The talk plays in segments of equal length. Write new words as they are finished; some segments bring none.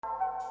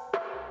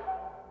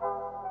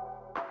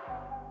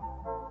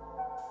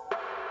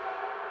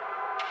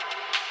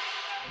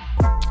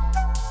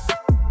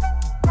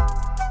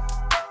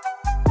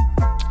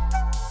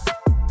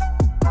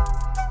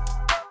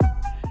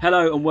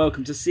Hello and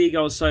welcome to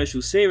Seagull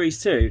Social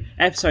Series 2,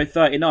 Episode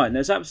 39.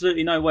 There's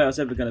absolutely no way I was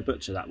ever going to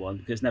butcher that one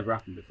because it's never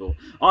happened before.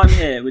 I'm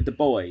here with the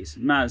boys,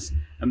 Maz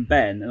and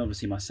Ben, and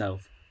obviously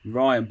myself,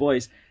 Ryan.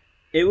 Boys,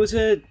 it was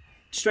a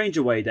strange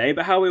away day,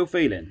 but how are we all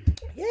feeling?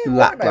 Yeah,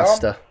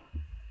 lackluster.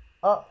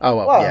 Well,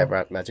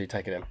 Brad, Maz, you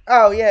take it in.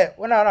 Oh yeah,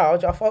 well no,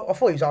 I thought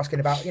he was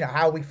asking about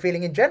how are we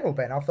feeling in general,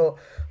 Ben. I thought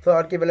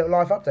I'd give a little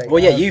life update.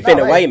 Well, yeah, you've been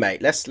away,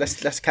 mate.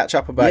 Let's catch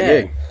up about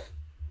you.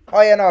 Oh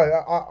yeah, no,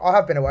 I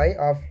have been away.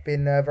 I've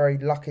been very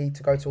lucky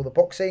to go to all the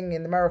boxing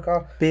in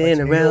America.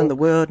 Been around the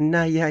world,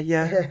 now,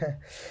 yeah.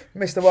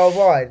 Mr.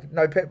 Worldwide,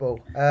 no pitbull.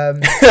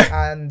 And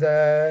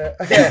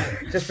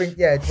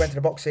went to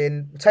the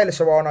boxing. Taylor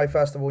Serrano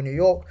first of all, New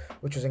York,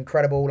 which was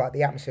incredible. Like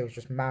the atmosphere was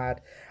just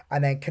mad.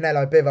 And then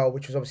Canelo Bivol,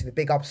 which was obviously the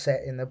big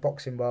upset in the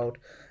boxing world.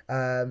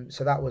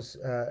 So that was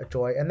a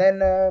joy. And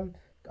then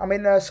I'm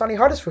in sunny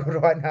Huddersfield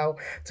right now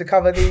to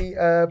cover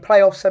the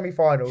playoff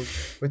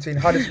semi-finals between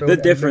Huddersfield The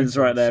and difference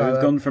Luton. right there. So,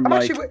 We've gone from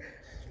lovely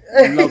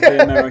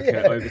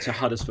America over to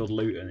Huddersfield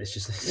Luton. It's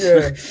just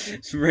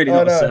it's really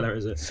not a seller,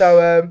 is it?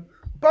 So,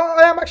 but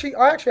I actually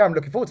am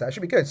looking forward to that. It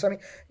should be good. So, I mean,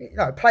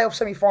 playoff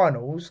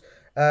semi-finals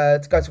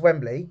to go to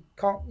Wembley.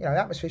 The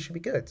atmosphere should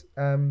be good.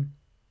 So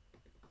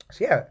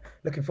yeah,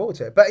 looking forward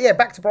to it. But yeah,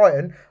 back to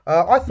Brighton.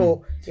 I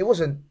thought it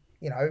wasn't,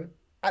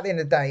 at the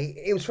end of the day,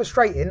 it was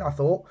frustrating, I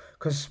thought,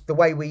 because the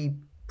way we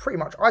pretty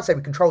much, I'd say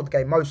we controlled the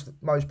game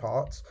most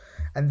parts,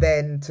 and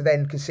then to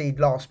concede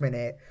last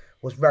minute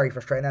was very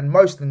frustrating. And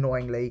most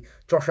annoyingly,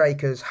 Josh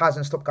Akers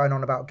hasn't stopped going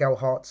on about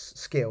Gelhardt's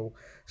skill.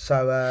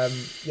 So,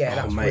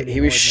 that's mate, really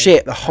he was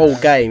shit the whole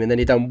game, and then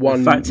he done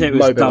one moment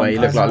where he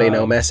looked like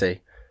Lionel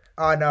Messi.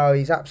 I know,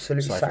 he's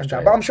absolutely sat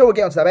down. But I'm sure we'll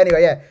get onto that. But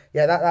anyway,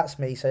 that's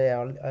me.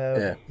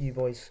 So, you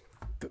boys.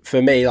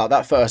 For me, like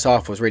that first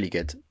half was really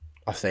good,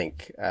 I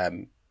think.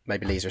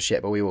 Maybe Leeds were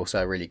shit, but we were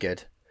also really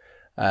good.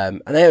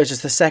 And then it was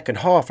just the second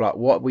half,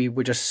 we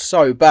were just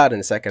so bad in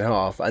the second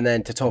half. And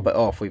then to top it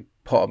off,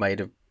 Potter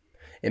made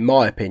in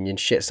my opinion,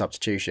 shit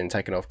substitution,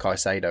 taking off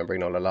Caicedo and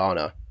bringing on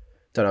Lallana.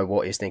 Don't know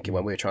what he's thinking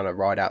when we were trying to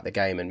ride out the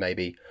game and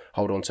maybe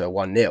hold on to a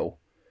 1-0.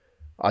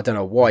 I don't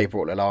know why he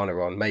brought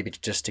Lallana on, maybe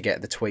just to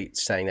get the tweet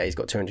saying that he's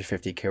got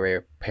 250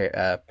 career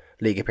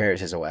league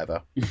appearances or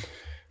whatever.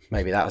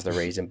 Maybe that was the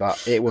reason.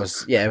 But it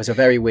was a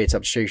very weird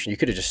substitution. You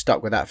could have just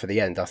stuck with that for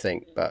the end, I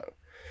think. But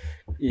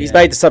he's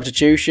made the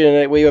substitution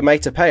and we were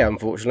made to pay,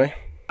 unfortunately.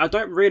 I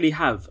don't really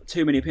have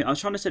too many opinions. I was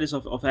trying to say this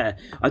off air.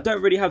 I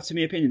don't really have too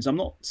many opinions. I'm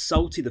not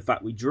salty the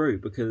fact we drew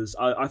because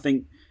I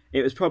think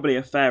it was probably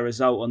a fair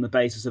result on the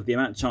basis of the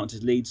amount of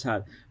chances Leeds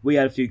had. We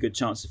had a few good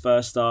chances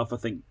first half. I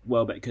think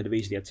Welbeck could have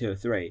easily had 2 or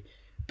 3.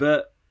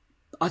 But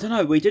I don't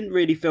know. We didn't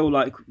really feel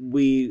like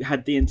we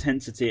had the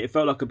intensity. It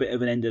felt like a bit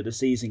of an end of the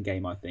season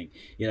game, I think.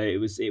 It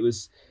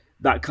was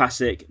that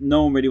classic.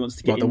 No one really wants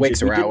to get injured. The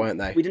Wigs are out, weren't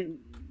they? We didn't...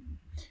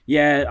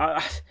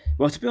 Yeah,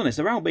 well, to be honest,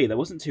 around B, there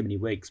wasn't too many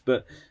wigs.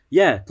 But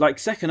yeah, like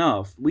second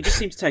half, we just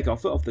seemed to take our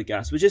foot off the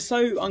gas, which is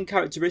so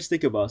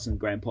uncharacteristic of us and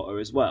Graham Potter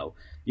as well.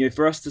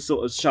 For us to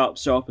sort of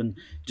sharp and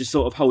just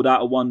sort of hold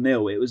out a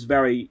 1-0, it was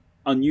very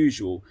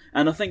unusual.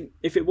 And I think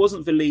if it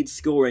wasn't for Leeds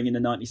scoring in the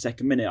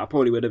 92nd minute, I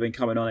probably would have been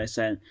coming on here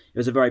saying it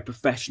was a very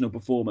professional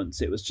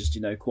performance. It was just,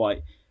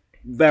 quite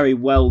very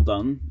well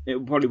done.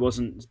 It probably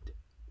wasn't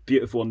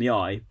beautiful on the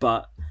eye,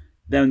 but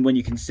then when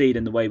you concede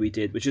in the way we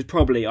did, which is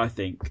probably, I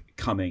think,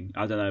 coming.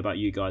 I don't know about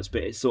you guys,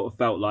 but it sort of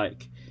felt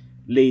like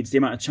Leeds, the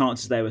amount of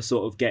chances they were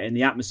sort of getting,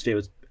 the atmosphere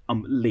was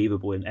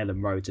unbelievable in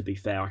Ellen Road, to be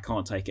fair. I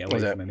can't take it away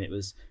from him. It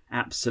was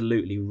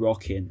absolutely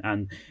rocking.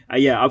 And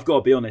I've got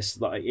to be honest,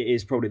 like it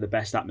is probably the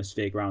best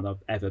atmosphere ground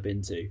I've ever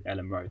been to,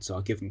 Ellen Road, so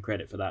I'll give them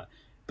credit for that.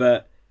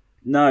 But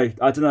no,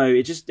 I don't know.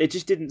 It just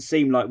didn't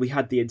seem like we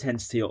had the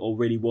intensity or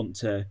really want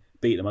to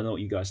beat them. I don't know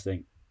what you guys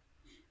think.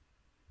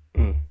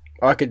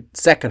 I could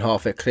second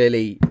half it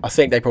clearly. I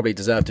think they probably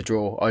deserved to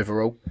draw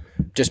overall,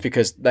 just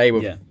because they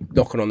were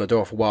knocking on the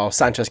door for a while.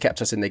 Sanchez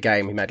kept us in the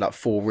game. He made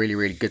 4 really,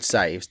 really good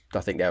saves.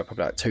 I think there were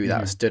probably 2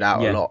 that stood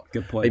out a lot.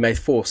 Good point. He made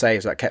 4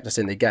 saves that kept us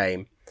in the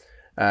game.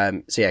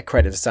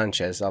 Credit to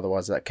Sanchez.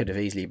 Otherwise, that could have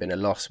easily been a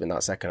loss in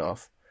that second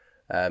half.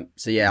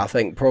 I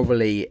think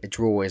probably a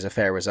draw is a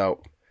fair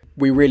result.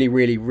 We really,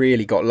 really,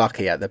 really got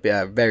lucky at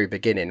the very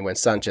beginning when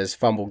Sanchez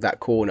fumbled that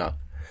corner.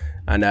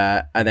 And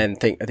then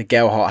think the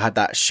Gelhardt had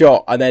that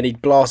shot, and then he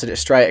blasted it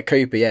straight at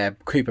Cooper. Yeah,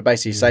 Cooper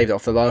basically saved it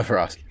off the line for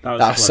us. That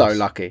was so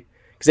lucky.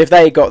 Because if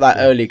they got that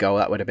early goal,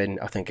 that would have been.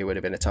 I think it would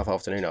have been a tough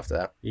afternoon after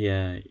that.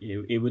 Yeah,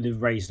 it would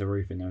have raised the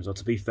roof in there as well.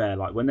 To be fair,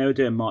 like when they were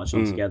doing march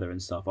on together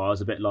and stuff, I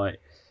was a bit like,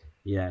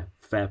 yeah,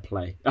 fair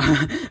play.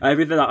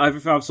 everything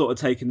I've sort of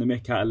taken the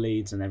mick out of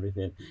Leeds and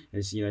everything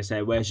is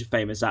saying where's your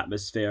famous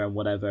atmosphere and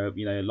whatever.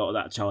 A lot of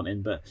that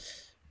chanting, but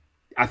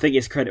I think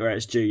it's credit where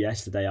it's due.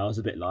 Yesterday, I was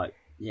a bit like.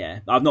 Yeah,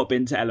 I've not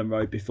been to Ellen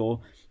Road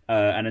before,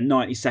 and a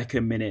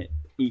 92nd minute,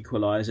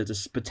 equaliser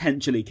to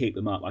potentially keep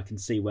them up. I can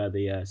see where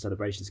the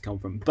celebrations come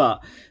from.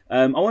 But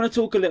I want to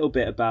talk a little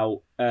bit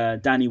about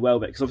Danny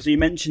Welbeck, because obviously you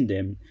mentioned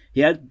him.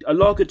 He had a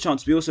lot of good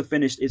chances. We also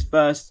finished his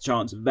first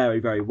chance very,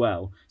 very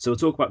well. So we'll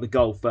talk about the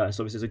goal first.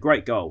 Obviously, it's a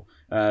great goal.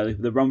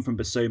 The run from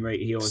Basuma,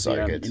 he obviously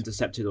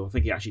intercepted, or I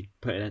think he actually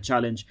put in a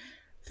challenge.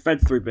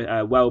 Fed through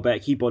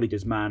Welbeck, he bodied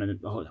his man, and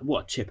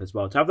what a chip as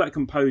well. To have that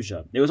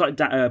composure. It was like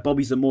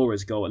Bobby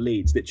Zamora's goal at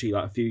Leeds, literally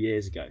like a few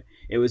years ago.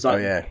 It was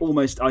like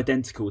almost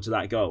identical to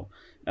that goal.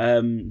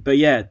 But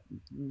yeah,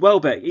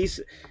 Welbeck, it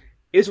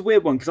was a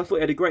weird one because I thought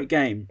he had a great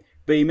game,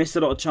 but he missed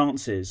a lot of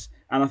chances.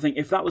 And I think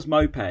if that was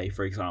Mopé,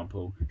 for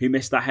example, who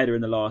missed that header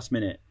in the last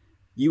minute,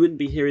 you wouldn't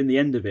be hearing the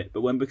end of it.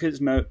 But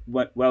because it's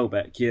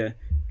Welbeck, you're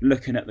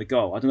looking at the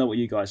goal. I don't know what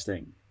you guys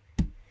think.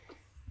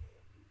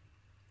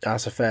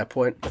 That's a fair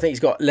point. I think he's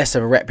got less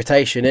of a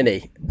reputation,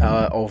 innit,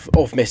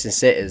 of missing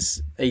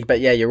sitters. But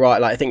yeah, you're right.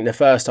 Like I think in the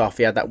first half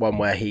he had that one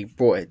where he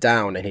brought it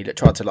down and he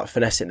tried to like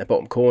finesse it in the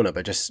bottom corner,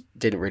 but just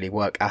didn't really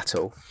work at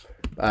all.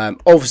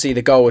 Obviously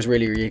the goal was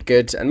really, really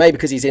good, and maybe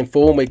because he's in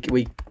form, we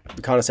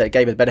kind of say it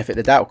gave him the benefit of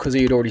the doubt because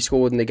he had already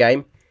scored in the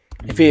game.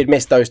 If he had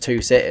missed those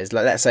two sitters,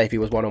 like let's say if he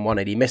was 1-on-1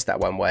 and he missed that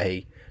one where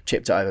he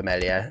chipped it over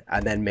Meslier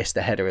and then missed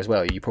the header as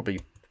well, you probably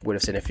would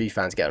have seen a few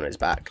fans get on his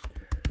back.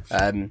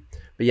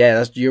 But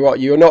yeah, you're right.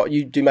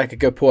 You do make a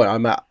good point.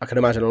 I can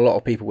imagine a lot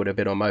of people would have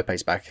been on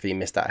Mopé's back if he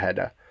missed that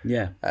header.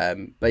 Yeah.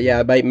 But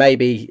yeah,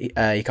 maybe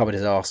he covered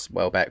his arse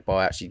Welbeck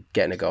by actually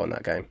getting a goal in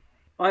that game.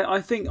 I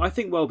think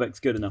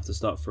Welbeck's good enough to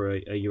start for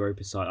a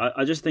Europa side.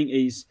 I just think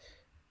his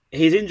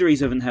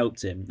injuries haven't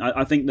helped him.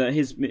 I think that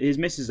his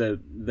misses are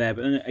there,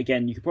 but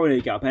again, you could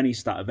probably get up any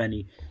stat of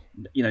any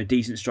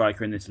decent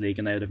striker in this league,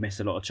 and they would have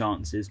missed a lot of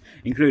chances,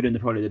 including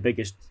probably the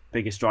biggest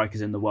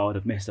strikers in the world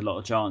have missed a lot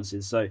of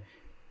chances. So.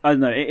 I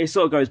don't know, it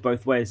sort of goes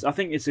both ways. I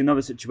think it's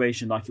another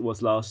situation like it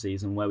was last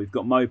season where we've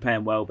got Mopé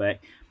and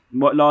Welbeck.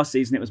 Last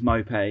season it was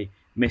Mopé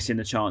missing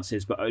the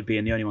chances but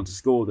being the only one to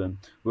score them.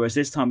 Whereas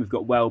this time we've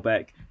got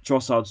Welbeck,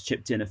 Trossard's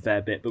chipped in a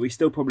fair bit, but we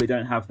still probably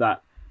don't have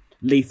that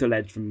lethal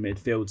edge from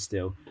midfield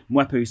still.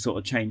 Mwepu sort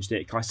of changed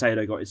it.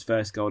 Caicedo got his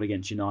first goal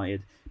against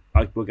United.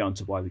 We'll get on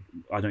to why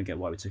I don't get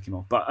why we took him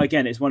off. But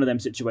again, it's one of them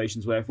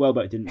situations where if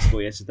Welbeck didn't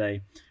score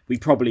yesterday, we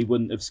probably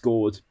wouldn't have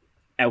scored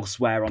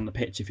elsewhere on the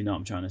pitch, if you know what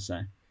I'm trying to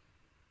say.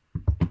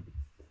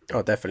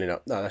 Oh, definitely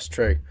not. No, that's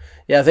true.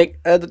 Yeah, I think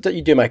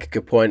you do make a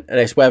good point, and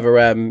it's whether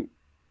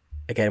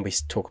again we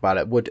talk about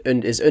it.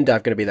 Is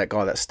Undav going to be that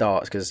guy that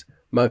starts? Because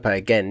Mopé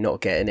again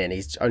not getting in,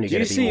 he's only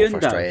going to be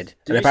more frustrated.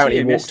 And apparently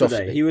he walked off.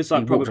 He was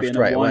like probably in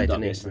a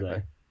wind-up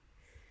yesterday.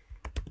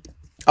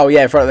 Oh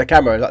yeah, in front of the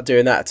camera, like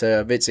doing that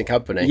to Vincent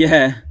Kompany.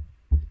 Yeah,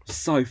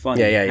 so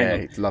funny.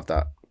 Yeah. Love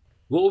that.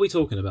 What were we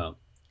talking about?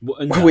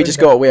 We were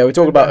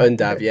talking about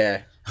Undav.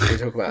 Yeah. We're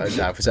talking about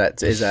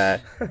Undav. Is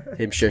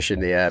him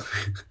shushing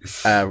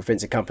the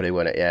Vincent Kompany,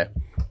 wasn't it? Yeah.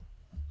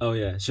 Oh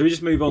yeah. Should we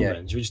just move on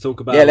then? Should we just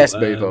talk about? Yeah, let's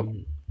move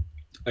on.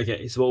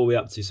 Okay, so what are we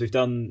up to? So we've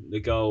done the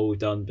goal. We've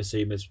done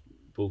Basuma's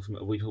ball.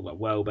 We talk about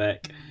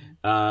Welbeck.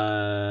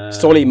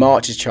 Solly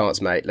March's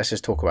chance, mate. Let's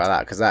just talk about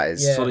that because that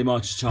is Solly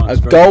March's chance.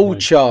 A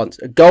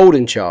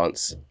golden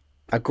chance,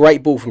 a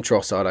great ball from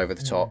Trossard over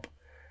the top,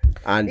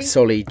 and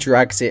Solly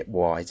drags it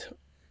wide.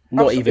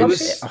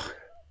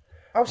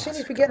 I've seen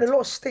he's been getting a lot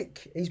of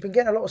stick. He's been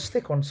getting a lot of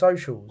stick on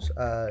socials,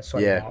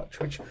 Solly March,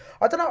 which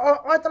I don't know.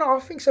 I don't know.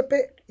 I think it's a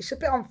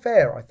bit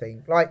unfair. I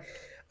think. Like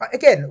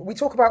again, we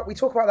talk about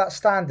that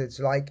standards.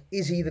 Like,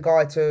 is he the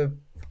guy to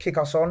kick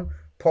us on?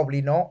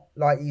 Probably not.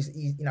 Like, is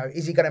he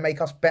going to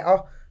make us better?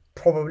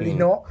 Probably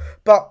not.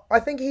 But I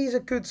think he's a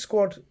good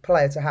squad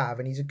player to have,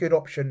 and he's a good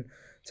option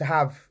to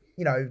have.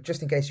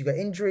 Just in case you get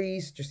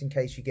injuries, just in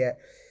case you get,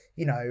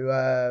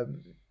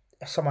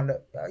 someone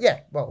that,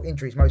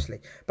 injuries mostly.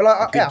 But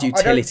like, good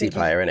utility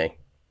player, isn't he?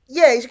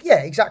 Yeah,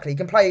 exactly. He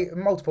can play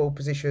in multiple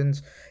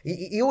positions.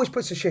 He always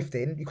puts a shift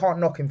in. You can't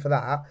knock him for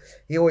that.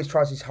 He always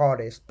tries his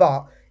hardest.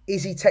 But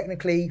is he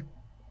technically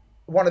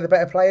one of the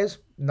better players?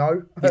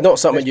 No. He's not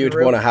someone you'd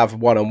want to have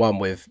one-on-one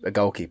with a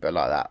goalkeeper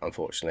like that,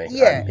 unfortunately.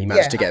 Yeah. He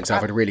managed to get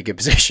himself in a really good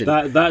position.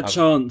 That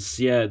chance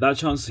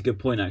is a good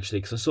point, actually,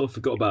 because I sort of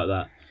forgot about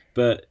that.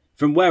 But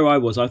from where I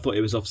was, I thought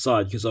it was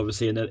offside because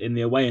obviously in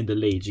the away end of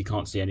Leeds you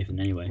can't see anything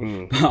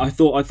anyway. But I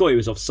thought it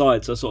was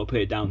offside, so I sort of put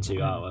it down to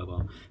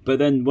well. But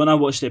then when I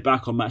watched it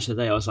back on Match of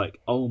the Day, I was like,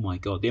 oh my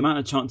god, the amount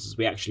of chances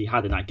we actually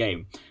had in that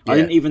game. Yeah. I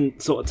didn't even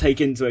sort of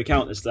take into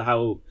account as to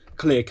how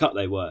clear cut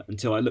they were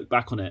until I looked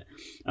back on it.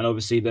 And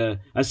obviously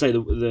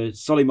the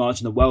Solly March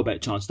and the Welbeck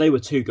chance, they were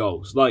 2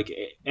 goals like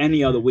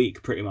any other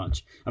week pretty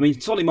much. I mean,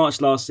 Solly March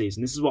last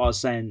season, this is what I was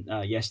saying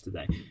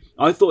yesterday,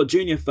 I thought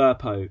Junior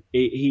Firpo,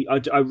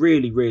 I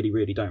really, really,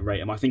 really don't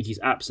rate him. I think he's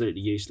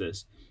absolutely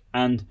useless.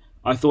 And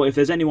I thought if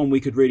there's anyone we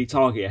could really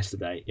target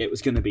yesterday, it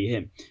was going to be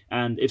him.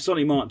 And if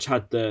Solly March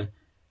had the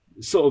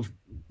sort of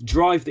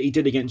drive that he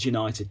did against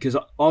United, because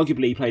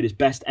arguably he played his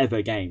best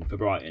ever game for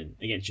Brighton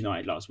against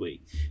United last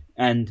week,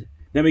 and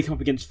then we come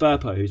up against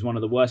Firpo, who's one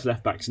of the worst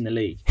left backs in the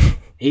league.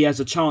 He has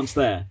a chance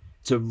there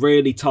to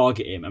really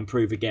target him and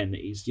prove again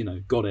that he's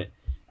got it.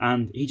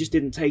 and he just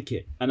didn't take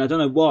it. And I don't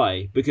know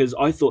why, because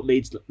I thought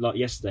Leeds, like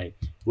yesterday,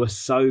 were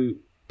so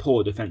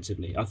poor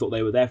defensively. I thought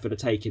they were there for the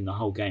taking the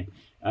whole game.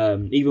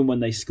 Even when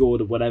they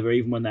scored or whatever,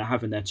 even when they're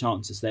having their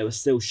chances, they were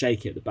still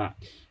shaky at the back.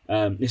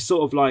 It's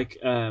sort of like,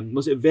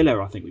 was it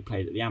Villa, I think we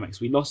played at the Amex?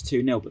 We lost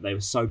 2-0, but they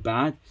were so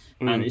bad.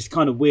 And it's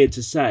kind of weird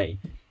to say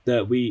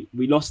that we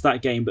lost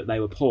that game, but they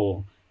were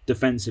poor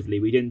defensively.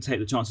 We didn't take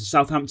the chances.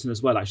 Southampton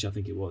as well, actually, I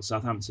think it was.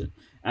 Southampton.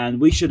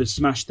 And we should have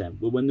smashed them.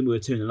 But when we were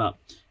 2-0 up,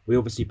 we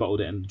obviously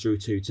bottled it and drew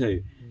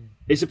 2-2.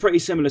 It's a pretty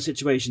similar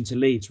situation to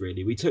Leeds,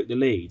 really. We took the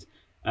lead.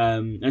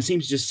 And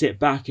seems to just sit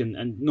back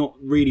and not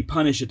really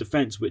punish a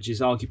defence, which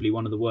is arguably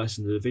one of the worst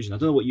in the division. I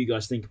don't know what you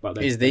guys think about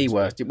that. Is the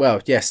worst?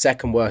 Well, yeah,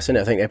 second worst, isn't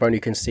it? I think they've only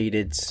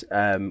conceded,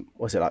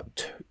 was it like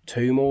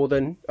two more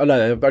than? Oh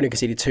no, they've only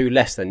conceded 2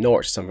 less than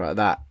Norwich or something like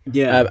that.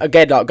 Yeah.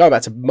 Again, like going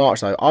back to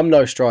March though, I'm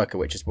no striker,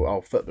 which is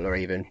footballer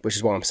even, which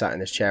is why I'm sat in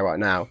this chair right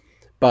now.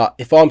 But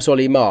if I'm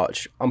Solly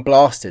March, I'm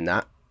blasting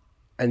that,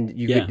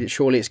 and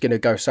surely it's going to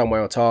go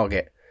somewhere on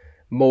target,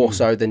 more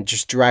so than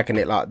just dragging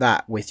it like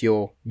that with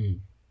your.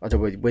 I don't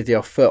know, with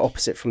your foot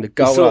opposite from the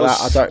goal like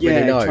that. I don't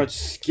really know. Tried to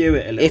skew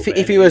it a little bit.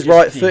 If he was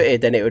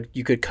right-footed, then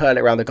you could curl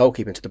it around the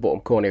goalkeeper into the bottom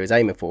corner he was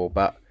aiming for.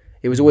 But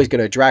he was always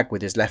going to drag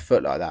with his left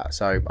foot like that.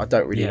 So I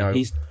don't really know.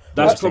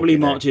 That's probably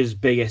March's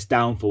biggest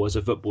downfall as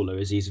a footballer.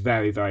 Is he's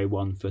very, very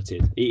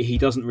one-footed. He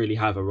doesn't really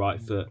have a right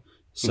foot.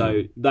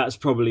 So that's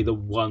probably the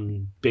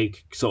one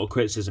big sort of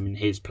criticism in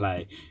his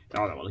play.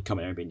 I don't want to come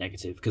here and be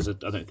negative because I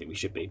don't think we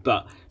should be.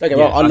 But I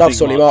love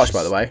Solly March,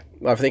 by the way.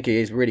 I think he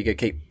is a really good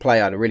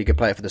player and a really good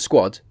player for the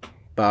squad.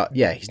 But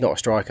yeah, he's not a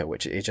striker,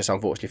 which he just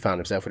unfortunately found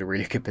himself in a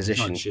really good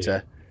position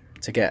to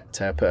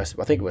put us.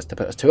 I think it was to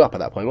put us 2 up at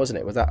that point, wasn't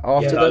it? Was that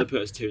after that?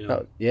 Put us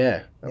 2-0.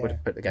 That would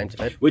have put the game to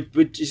bed.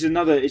 Which is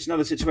another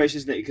situation,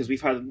 isn't it? Because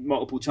we've had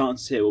multiple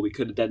chances here where we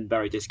could have then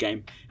buried this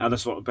game, and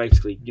that's what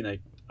basically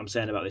I'm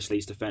saying about this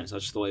Leeds defence. I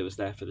just thought it was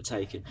there for the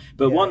taking.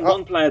 But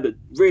one player that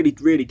really,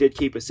 really did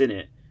keep us in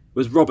it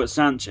was Robert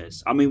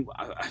Sanchez. I mean,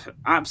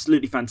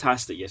 absolutely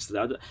fantastic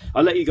yesterday.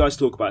 I'll let you guys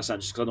talk about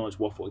Sanchez because I don't want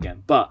to waffle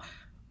again. But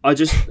I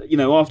just,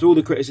 after all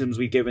the criticisms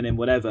we've given him,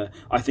 whatever,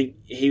 I think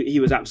he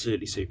was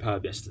absolutely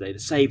superb yesterday. The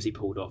saves he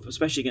pulled off,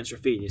 especially against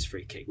Rafinha's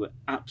free kick, were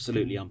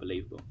absolutely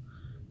unbelievable.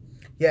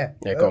 Yeah.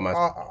 Go on, man.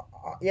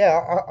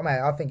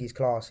 I think he's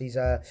class.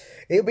 It'll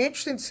be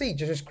interesting to see,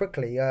 just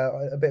quickly,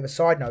 a bit of a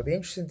side note, it'll be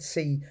interesting to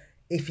see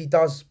if he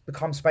does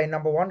become Spain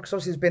number 1, because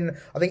obviously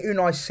I think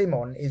Unai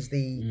Simon is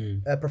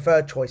the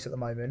preferred choice at the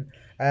moment.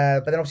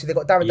 But then obviously they've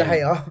got David De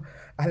Gea,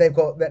 and they've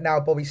got now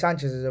Bobby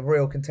Sanchez as a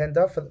real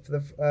contender for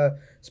the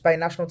Spain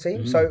national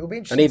team. So it'll be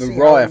interesting. And even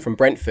Raya from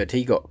Brentford,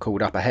 he got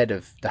called up ahead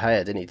of De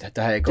Gea, didn't he? De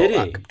Gea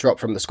got dropped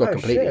from the squad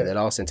completely in the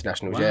last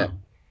international. Wow.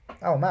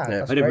 Oh man,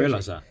 I didn't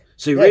realise that.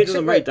 So he really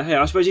doesn't rate De Gea.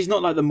 I suppose he's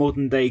not like the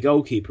modern day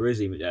goalkeeper, is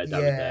he?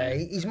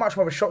 He's much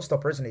more of a shot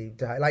stopper, isn't he?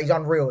 Like he's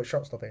unreal at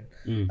shot stopping,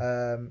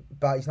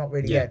 but he's not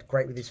really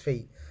great with his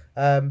feet.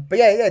 That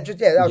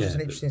was just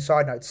an interesting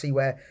side note to see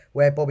where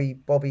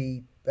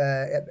Bobby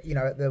at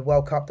the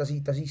World Cup does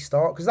he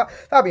start? Because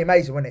that'd be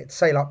amazing, wouldn't it? To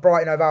say like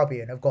Brighton of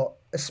Albion have got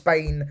a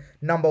Spain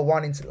number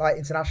 1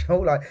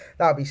 international, like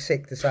that'd be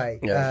sick to say.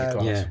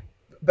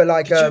 But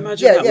like, could you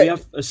imagine that we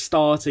have a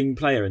starting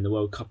player in the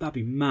World Cup? That'd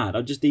be mad.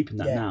 I'm just deep in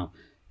that now.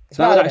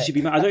 So that would actually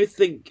be mad. I don't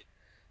think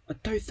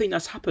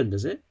that's happened,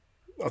 has it?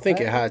 I think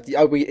it has.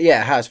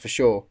 It has for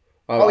sure.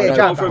 Apart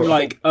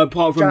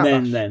from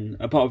in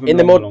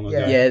the long ago.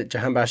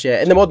 Jahanbash.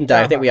 Yeah, in the modern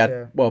day, I think we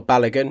had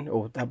Balogun,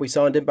 or have we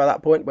signed him by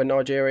that point when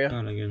Nigeria?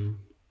 Balogun,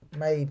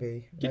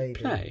 maybe.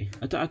 Play.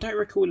 I don't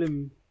recall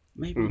him.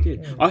 Maybe he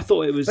did. I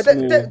thought it was. But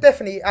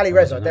definitely Ali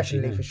Reza,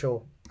 definitely for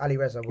sure. Ali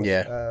Reza was.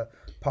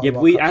 Part of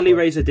Ali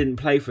Reza didn't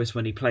play for us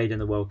when he played in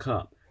the World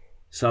Cup.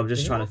 So I'm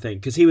just trying to think,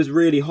 because he was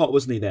really hot,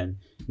 wasn't he? Then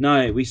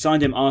no, we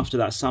signed him after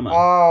that summer.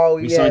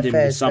 We signed him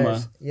in the summer.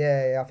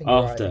 I think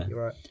after.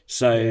 You're right.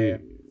 So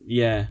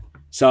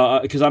so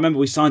because I remember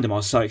we signed him, I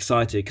was so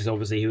excited because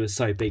obviously he was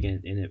so big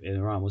in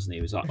Iran, wasn't he?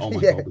 He was like, oh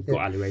my god, we've got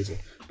Ali Reza,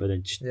 but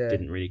then just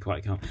didn't really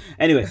quite come.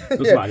 Anyway, it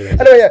was Ali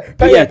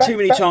Reza. Too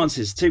many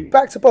chances.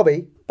 Back to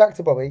Bobby.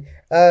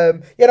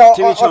 Too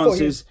many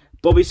chances.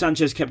 Bobby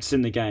Sanchez kept us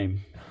in the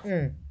game.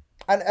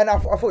 And I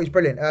thought he was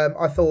brilliant.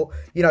 I thought,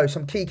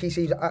 some key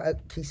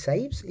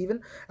saves,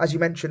 even, as you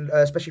mentioned,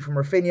 especially from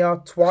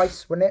Rafinha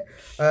twice, wasn't it?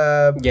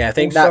 I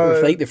think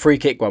the free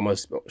kick one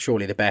was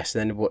surely the best.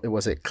 And then it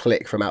was a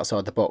Click from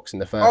outside the box in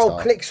the first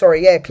half. Click,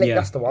 sorry. Click,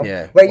 that's the one.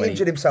 Yeah, where he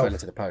injured himself. Fell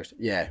into the post.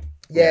 Yeah.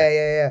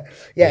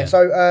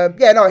 So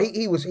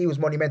he was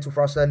monumental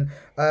for us, and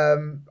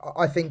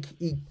I think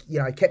he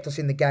kept us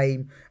in the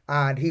game,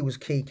 and he was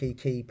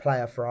key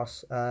player for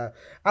us. And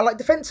like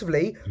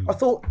defensively, I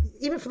thought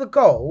even for the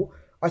goal,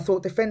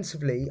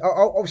 defensively,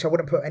 obviously I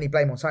wouldn't put any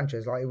blame on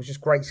Sanchez. Like it was just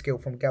great skill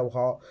from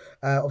Gelhardt.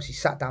 Obviously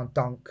sat down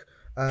dunk.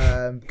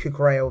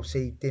 Cucurella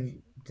obviously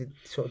didn't get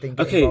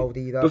involved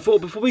either. Before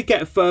we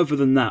get further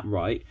than that,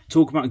 right?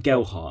 Talk about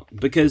Gelhardt,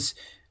 because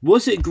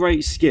was it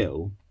great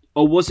skill?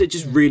 Or was it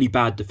just really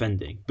bad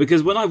defending?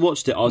 Because when I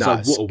watched it, I was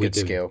like, what are we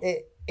doing?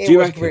 It It Do you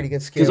was reckon? really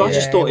good skill. Because I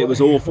just yeah, thought it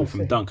was awful was.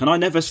 from Dunk, and I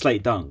never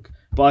slate Dunk.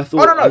 But I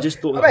thought, no. I just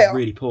thought that Mate, was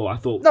really poor. I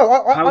thought, No,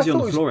 how was he I on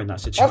thought the it floor in that I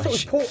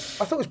situation?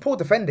 thought it was poor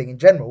defending in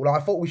general.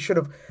 Like I thought we should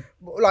have,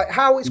 like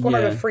how it's gone Yeah.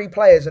 over 3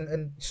 players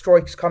and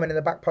Strikers coming in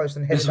the back post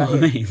and heading That's that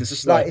what I in. mean. It's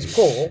just Like it's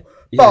poor,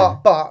 Yeah.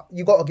 but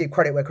you got to give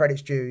credit where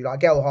credit's due. Like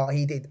Gelhardt,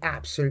 he did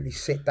absolutely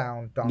sit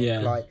down Dunk.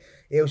 Yeah. Like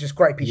it was just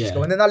great piece of Yeah.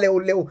 skill. And then that little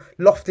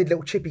lofted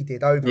little chip he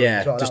did over him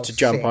as well. just that to was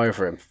jump sick.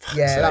 over him.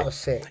 Yeah, So that was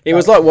sick. It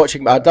was like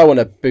watching. I don't want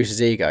to boost his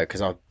ego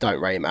because I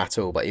don't rate him at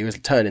all. But he was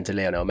turned into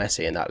Lionel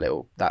Messi in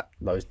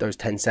those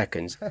 10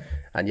 seconds,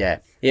 and yeah,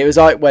 it was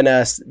like when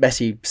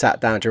Messi sat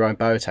down Jerome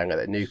Boateng at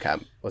the Nou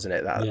Camp, wasn't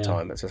it? That at the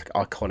time, it's an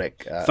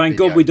iconic. Thank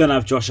video. God we don't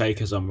have Josh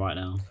Akers on right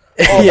now.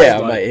 Oh, Yeah,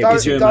 mate, mate, don't-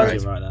 it'd be don't-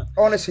 amazing. right now.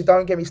 Honestly,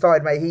 don't get me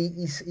started, mate.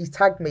 He's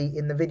tagged me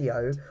in the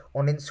video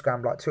on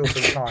Instagram like 2 or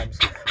 3 times.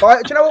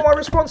 But do you know what my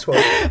response was?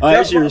 I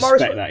actually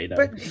respect that, you know.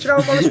 But do you know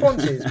what my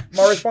response is?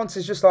 My response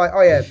is just like,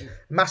 oh yeah,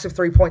 massive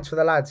 3 points for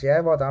the lads. Yeah,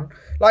 well done.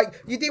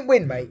 Like you didn't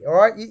win, mate. All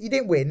right, you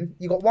didn't win.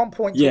 You got 1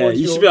 point. Yeah, towards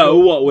you your, should be like, your- oh,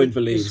 what a win for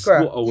your Leeds.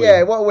 scrap. What a win.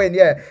 Yeah, what a win.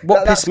 Yeah. What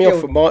That pissed me off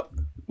skill- from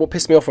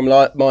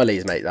my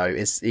Leeds mate though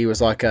is he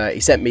was like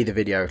he sent me the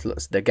video of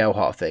the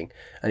Gelhardt thing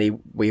and he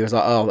was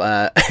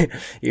like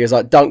he was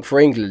like Dunk for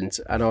England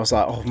and I was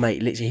like oh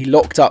mate literally he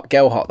locked up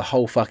Gelhardt the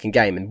whole fucking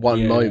game in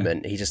one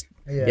moment he just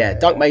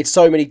Dunk made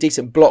so many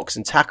decent blocks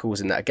and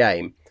tackles in that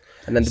game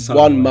and then So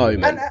one well.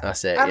 moment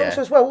that's it And yeah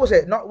also as well, was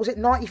it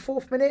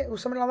 94th minute or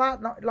something like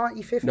that?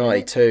 95th minute?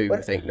 92 When-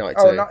 I think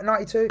 92 Oh,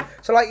 92.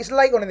 So like it's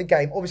late on in the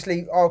game.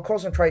 Obviously our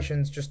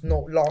concentration's just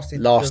not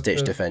lasted. last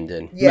ditch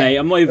defending Yeah, Mate,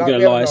 I'm not even like, going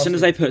we to lie. haven't As soon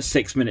as they lasted- put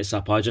 6 minutes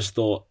up, I just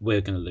thought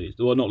we're going to lose.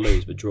 Well, not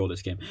lose, but draw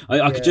this game.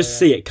 I could just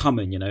see it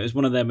coming, you know. It was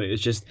one of them. It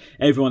was just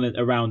everyone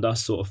around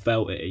us sort of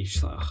felt it. It's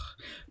just like, ugh.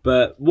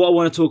 But what I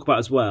want to talk about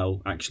as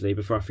well, actually,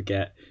 before I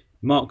forget,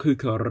 Marc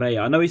Cucurella.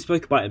 I know we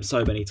spoke about him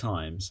so many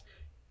times,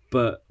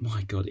 but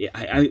my God,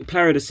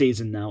 player of the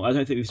season now. I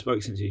don't think we've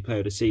spoken since he's player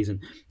of the season.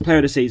 Player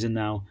of the season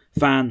now,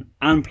 fan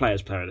and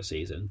players player of the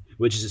season,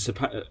 which is an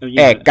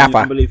Gaffer.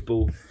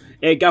 unbelievable.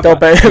 Hey, Gaffer.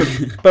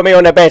 Don't put me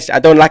on the bench. I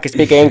don't like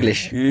speaking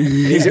English.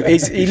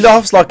 He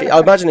laughs like I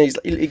imagine he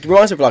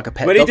reminds me of like a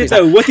pet But he dog. did He's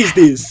though. like, What is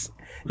this?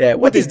 yeah,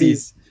 what is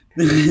this?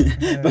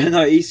 But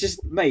no, he's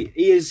just mate.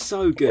 He is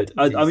so good.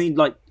 I mean,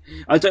 like,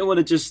 I don't want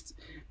to just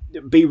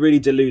be really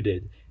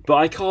deluded, but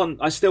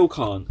I still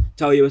can't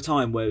tell you a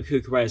time where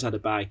Cucurella's had a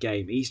bad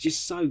game. He's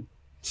just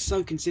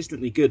so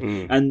consistently good,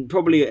 and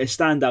probably a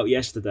standout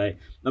yesterday.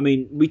 I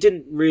mean, we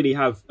didn't really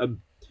have a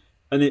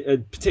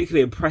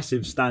particularly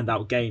impressive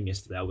standout game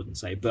yesterday. I wouldn't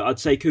say, but I'd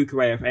say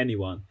Cucurella, if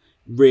anyone,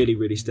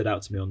 really stood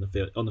out to me on the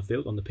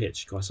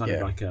pitch. I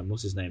sounded like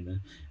what's his name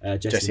then?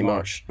 Jesse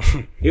Marsh.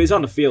 He was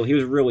on the field. He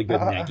was really good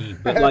in that game.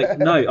 But like,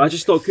 no, I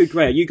just thought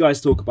Cucurella. You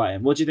guys talk about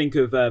him. What do you think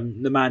of the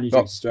man who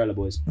drinks Estrella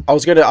boys? I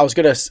was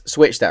gonna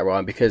switch that,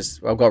 Ryan, because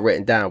I've got it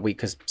written down.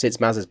 Because since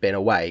Maz has been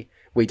away,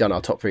 we done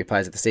our top 3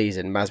 players of the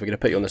season. Maz, we're gonna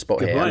put you on the spot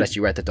Good here, point. unless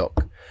you read the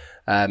doc.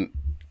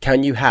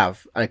 Can you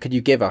have? Could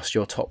you give us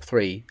your top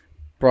 3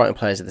 Brighton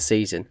players of the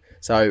season?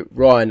 So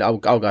Ryan, I'll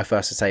go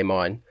first and say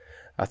mine.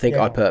 I think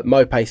I put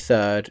Mopé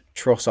 3rd,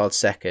 Trossard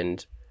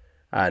 2nd,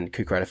 and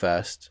Cucurella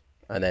 1st.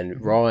 And then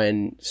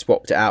Ryan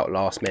swapped it out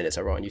last minute.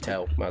 So Ryan, you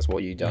tell Maz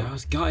what you done. Yeah, I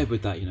was gutted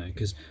with that, you know,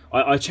 because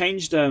I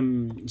changed.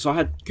 So I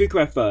had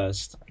Cucurella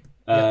first.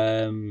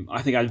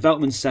 I think I had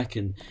Veltman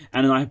second,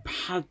 and then I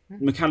had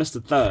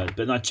McAllister third.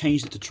 But then I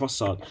changed it to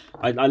Trossard.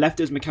 I left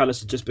it as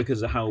McAllister just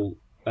because of how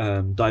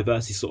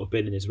diverse he's sort of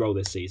been in his role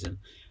this season.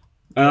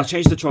 And I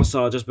changed to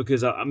Trossard just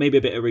because maybe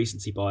a bit of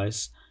recency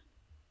bias.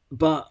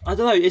 But I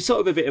don't know, it's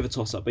sort of a bit of a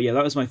toss-up. But yeah,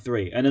 that was my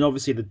 3. And then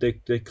obviously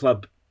the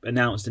club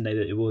announced in there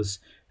that it was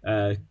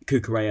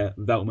Cucurella,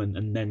 Veltman,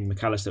 and then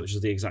McAllister, which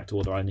is the exact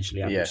order I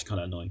initially had, which is kind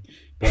of annoying.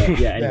 But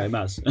yeah, anyway,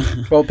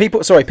 Maz. Well,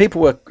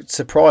 people were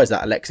surprised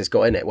that Alexis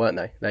got in it, weren't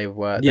they? They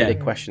did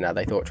question that.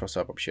 They thought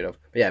Trossard probably should have.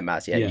 But yeah,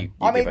 Maz, you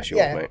give us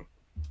yours, mate.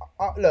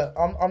 Look,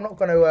 I'm not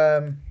going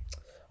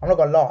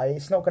to lie.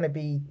 It's not going to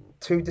be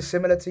too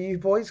dissimilar to you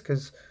boys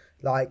because,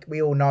 like,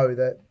 we all know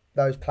that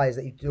those players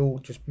that you all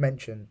just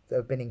mentioned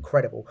have been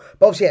incredible.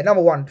 But obviously,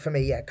 number 1 for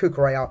me,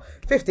 Cucurella,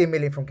 15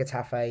 million from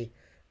Getafe.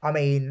 I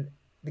mean,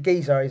 the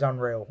geezer is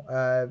unreal.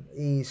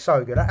 He's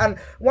so good. And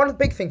one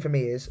big thing for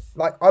me is,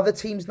 like, other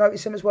teams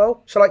notice him as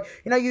well. So, like,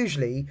 you know,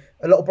 usually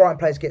a lot of Brighton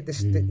players get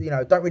this, you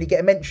know, don't really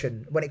get a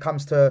mention when it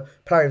comes to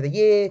Player of the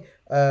Year,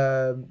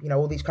 you know,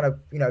 all these kind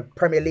of, you know,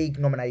 Premier League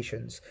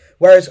nominations.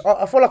 Whereas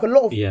I feel like a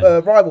lot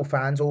of rival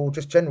fans or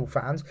just general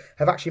fans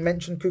have actually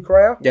mentioned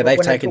Cucurella. Yeah, they've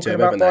taken to him,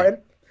 haven't they?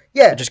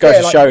 Yeah, it just goes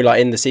to show,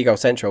 like in the Seagull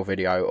Central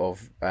video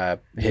of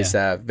his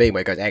V,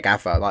 where it goes egg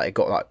alpha, like it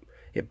got like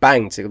it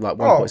banged to like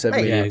 1.7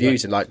 million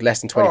views in like less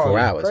than 24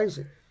 hours.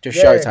 Crazy. Just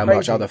shows how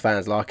much other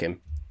fans like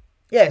him.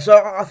 Yeah, so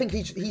I think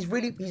he's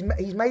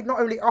made not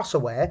only us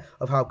aware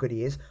of how good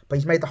he is, but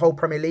he's made the whole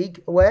Premier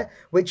League aware,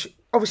 which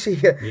obviously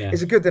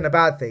is a good and a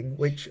bad thing.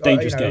 Which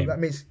dangerous you know, game. that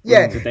means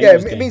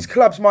It means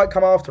clubs might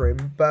come after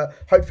him, but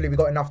hopefully we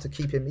got enough to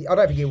keep him. I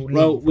don't think he will leave.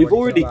 Well, we've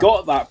already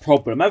got that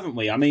problem, haven't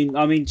we? I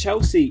mean,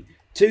 Chelsea.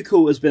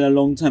 Tuchel has been a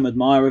long-term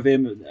admirer of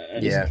him,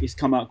 and Yeah. he's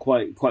come out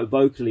quite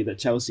vocally that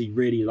Chelsea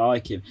really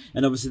like him.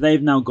 And obviously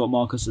they've now got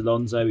Marcos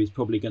Alonso. He's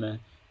probably going to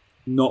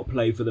not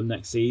play for them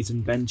next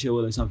season. Ben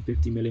Chilwell, they signed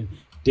 50 million,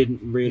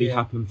 didn't really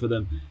happen for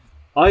them.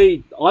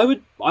 I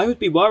would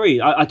be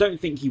worried. I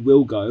don't think he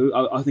will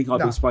go. I think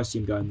I'd be surprised to see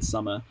him go in the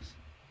summer.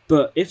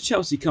 But if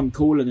Chelsea come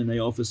calling and they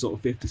offer sort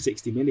of 50,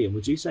 60 million,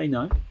 would you say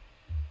no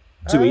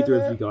to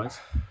either of you guys?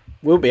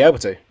 We'll be able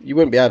to. You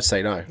wouldn't be able to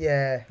say no.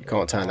 Yeah. You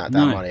can't turn that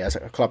down No. money as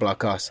a club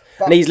like us.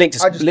 But and he's linked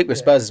I just- with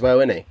Spurs as well,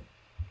 isn't he?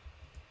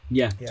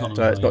 Yeah, Yeah. Tottenham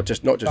So it's as well, not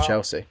just But-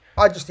 Chelsea.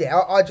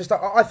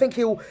 I think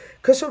he'll,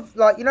 because of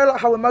like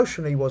how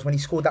emotional he was when he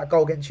scored that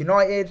goal against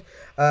United,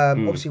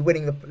 obviously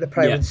winning the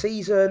player of the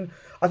season.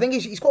 I think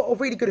he's got a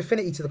really good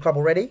affinity to the club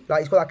already. Like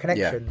he's got that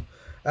connection.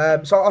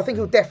 So I think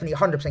he'll definitely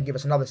 100% give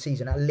us another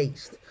season at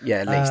least.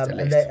 Yeah, at least.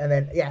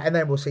 And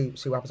then we'll see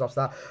what happens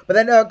after that. But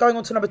then going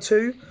on to number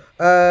 2,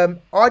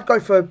 I'd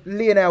go for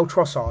Lionel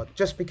Trossard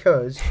just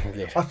because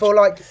I feel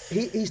like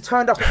he's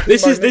turned up. At key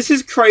This moments.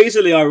 is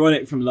crazily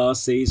ironic from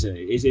last season.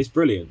 It's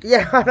brilliant.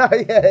 Yeah, I know.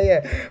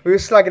 Yeah. We were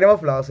slagging him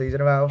off last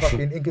season about how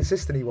fucking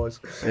inconsistent he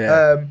was.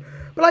 Yeah.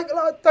 But like,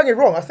 don't get me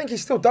wrong. I think he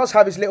still does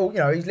have his little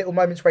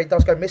moments where he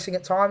does go missing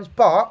at times.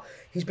 But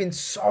he's been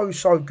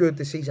so good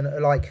this season.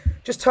 At, like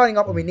just turning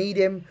up when we need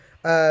him.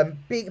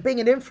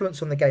 Being an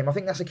influence on the game. I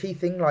think that's a key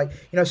thing. Like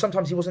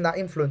sometimes he wasn't that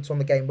influence on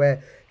the game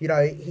where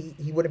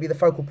he wouldn't be the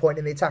focal point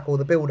in the attack or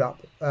the build up.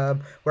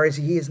 Whereas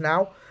he is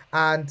now.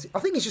 And I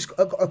think he's just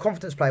a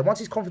confidence player. Once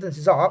his confidence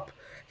is up,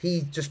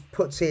 he just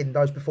puts in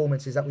those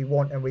performances that we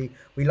want and we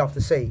love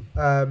to see.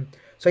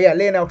 So yeah,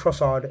 Lionel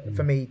Trossard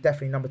for me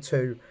definitely number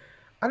 2,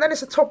 and then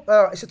it's a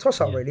toss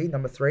up really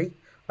number 3.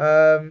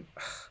 I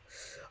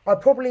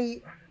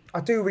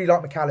do really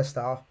like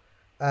McAllister,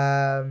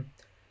 and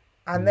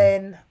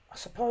then I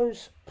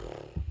suppose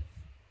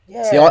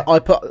See, I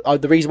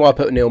put the reason why I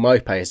put Neil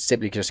Maupay is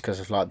simply just because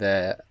of like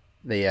the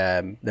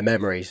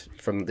memories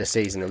from this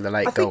season of the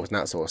late goals and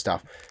that sort of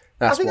stuff.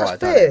 That's think why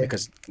that's I don't, fair.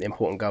 because the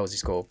important goals he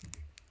scored.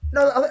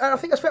 No, I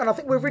think that's fair, and I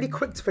think we're really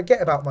quick to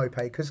forget about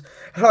Maupay because,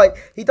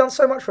 like, he done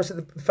so much for us at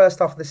the first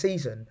half of the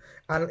season,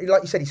 and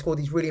like you said, he scored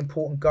these really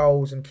important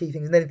goals and key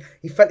things, and then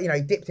he felt,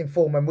 he dipped in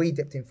form when we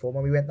dipped in form,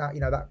 and we went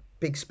that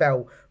big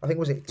spell. I think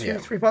was it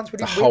 2-3 months we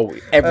didn't win?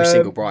 Every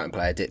single Brighton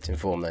player dipped in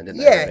form then, didn't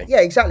they? Yeah, really?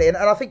 yeah, exactly, and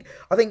I think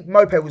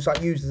Maupay was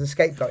like used as a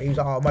scapegoat. He was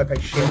like, oh,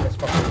 Maupay's shit, let's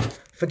fucking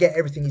forget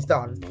everything he's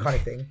done, kind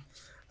of thing.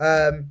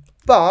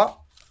 But.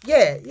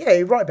 Yeah,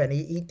 you're right, Ben.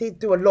 He did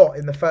do a lot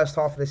in the first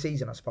half of the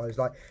season, I suppose.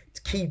 Like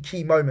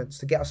key moments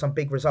to get us some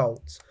big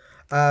results.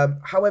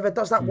 However,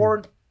 does that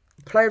warrant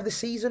player of the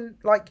season?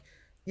 Like,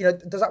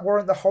 does that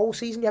warrant the whole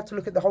season? You have to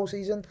look at the whole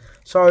season.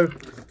 So,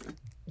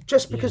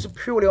 just because of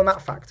purely on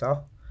that factor,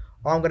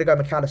 I'm going to go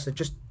McAllister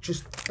just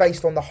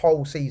based on the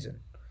whole season.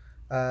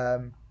 Yeah,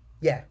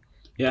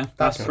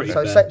 that's pretty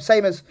so fair.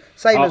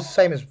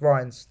 same as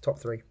Ryan's top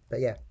 3. But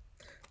yeah,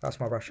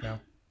 that's my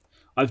rationale.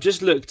 I've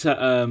just looked at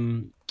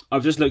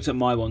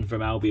my one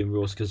from Albion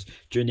Ross because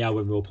during the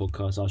Albion Raw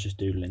podcast I was just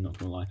doodling, not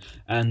gonna lie,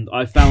 and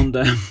I found.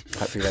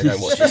 Hopefully they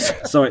don't watch this.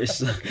 Sorry,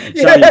 sorry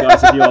you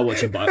guys if you are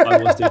watching, but I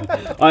was doodling.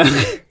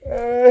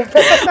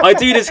 I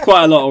do this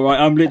quite a lot. All right,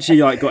 I'm literally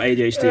got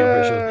ADHD.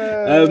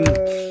 I'm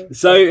pretty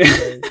sure.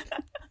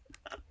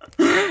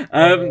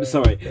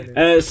 Sorry.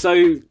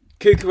 So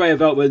Kukurea,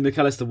 Veltman,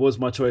 McAllister was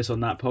my choice on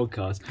that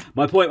podcast.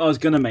 My point I was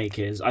gonna make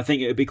is I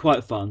think it would be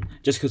quite fun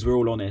just because we're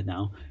all on it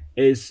now.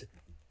 Is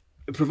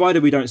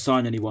provided we don't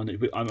sign anyone,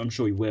 I'm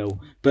sure we will,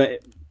 but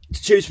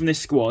to choose from this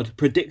squad,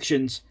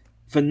 predictions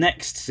for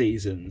next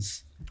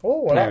season's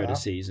player of the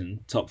season,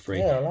 top 3.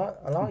 Yeah,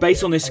 I like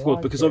based it. on this squad,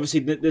 like because it. obviously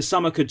the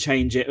summer could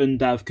change it.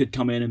 Undav could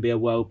come in and be a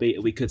world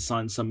beater. We could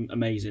sign some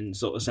amazing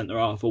sort of centre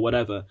half or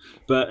whatever.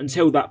 But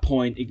until that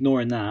point,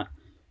 ignoring that,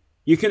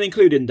 you can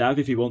include Undav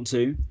if you want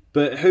to.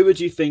 But who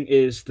would you think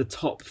is the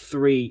top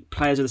 3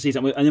 players of the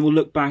season? And then we'll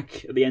look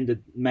back at the end of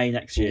May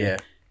next year. Yeah.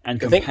 And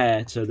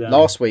compare to the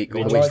last week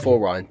or the week before,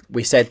 Ryan,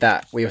 we were saying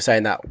that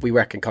we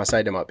reckon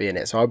Caicedo might be in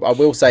it. So I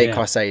will say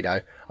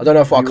Caicedo. I don't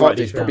know if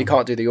probably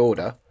can't do the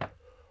order.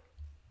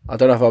 I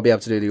don't know if I'll be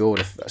able to do the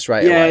order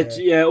straight away.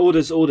 Yeah,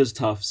 order's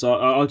tough. So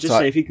I'll just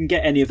say if you can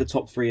get any of the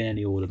top 3 in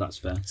any order, that's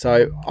fair.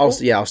 So I'll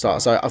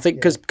start. So I think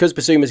because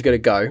Basuma's going to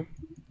go,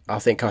 I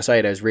think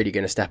Caicedo is really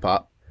going to step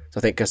up. So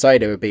I think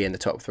Caicedo would be in the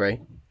top 3.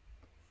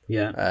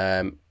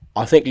 Yeah.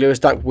 I think Lewis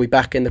Dunk will be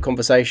back in the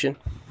conversation.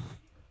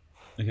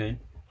 Okay.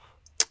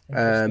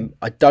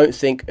 I don't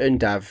think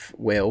Undav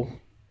will.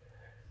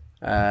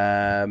 It's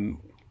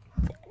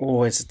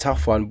a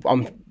tough one.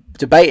 I'm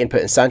debating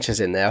putting Sanchez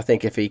in there. I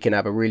think if he can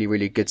have a really,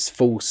 really good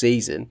full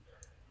season,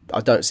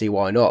 I don't see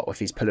why not. If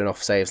he's pulling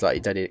off saves like he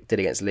did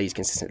against Leeds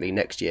consistently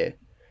next year.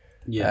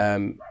 Yeah.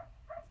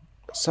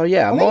 Because I'm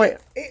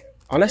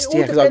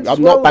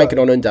not banking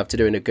on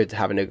Undav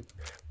having an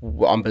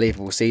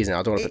unbelievable season.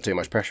 I don't want to put too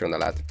much pressure on the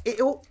lad.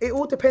 It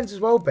all depends as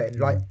well, Ben.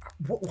 Like,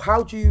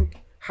 how do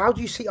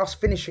you see us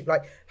finishing?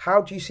 Like, how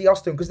do you see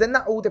us doing? Because then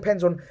that all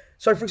depends on.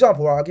 So, for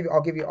example, right,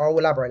 I'll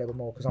elaborate a little bit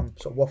more because I'm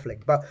sort of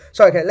waffling. But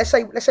so, okay, let's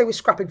say we're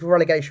scrapping for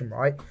relegation,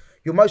 right?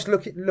 You're most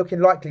looking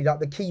likely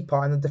that the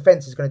keeper and the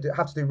defense is going to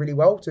have to do really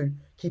well to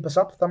keep us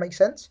up. If that makes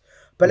sense.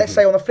 But let's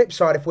say on the flip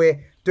side, if we're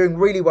doing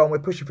really well and we're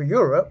pushing for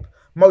Europe,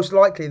 most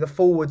likely the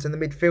forwards and the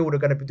midfield are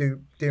going to be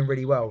doing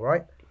really well,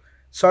 right?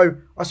 So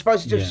I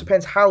suppose it just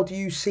depends. How do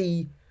you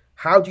see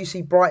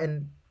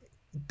Brighton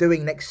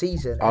doing next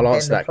season? I'll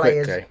answer that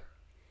quickly.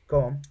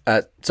 Go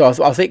on.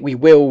 So I think we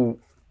will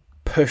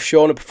push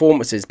on the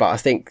performances, but I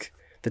think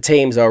the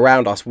teams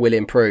around us will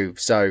improve.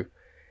 So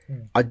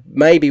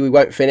maybe we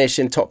won't finish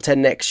in top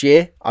 10 next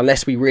year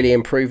unless we really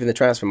improve in the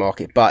transfer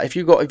market. But if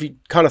you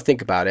kind of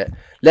think about it,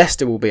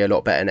 Leicester will be a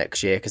lot better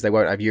next year because they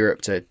won't have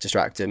Europe to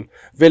distract them.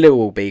 Villa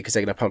will be because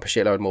they're going to pump a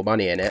shitload more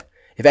money in it.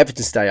 If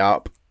Everton stay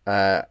up,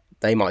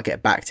 they might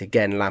get backed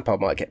again. Lampard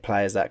might get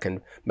players that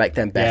can make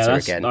them better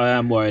again. I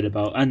am worried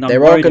about, and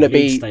there are going to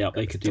be stay up.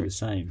 They could do the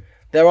same.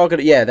 There are going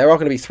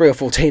to be 3 or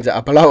 4 teams that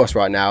are below us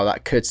right now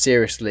that could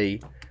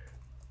seriously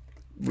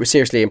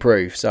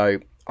improve. So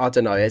I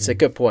don't know. It's a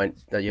good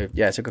point.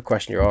 It's a good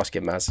question you're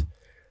asking, Maz.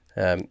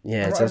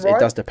 It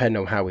does depend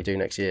on how we do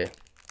next year.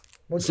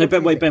 So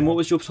Ben, what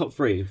was your top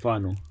 3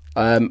 final?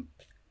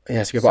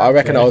 It's a good point. I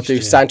reckon I'll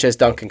do Sanchez,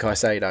 Duncan,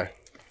 Caicedo.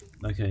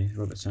 Okay,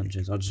 Robert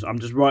Sanchez. I'm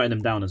just writing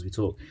them down as we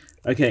talk.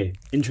 Okay,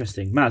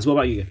 interesting. Maz, what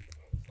about you?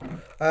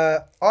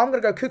 I'm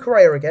going to go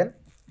Cucurella again.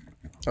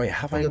 Oh yeah,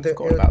 have I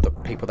forgotten about the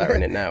people that are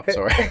in it now?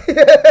 Sorry.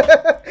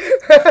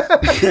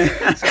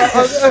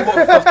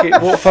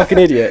 What fucking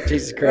idiot!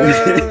 Jesus Christ.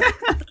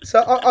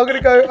 So I'm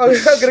gonna go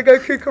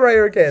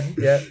Cucurella again.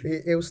 Yeah,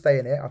 he'll stay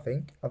in it. I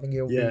think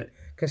he'll be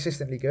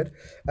consistently good.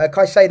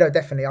 Caicedo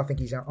definitely. I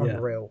think he's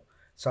unreal.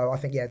 So I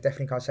think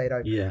definitely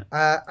Caicedo. Yeah.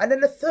 And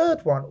then the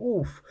third one.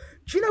 Oof.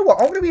 Do you know what?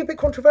 I'm going to be a bit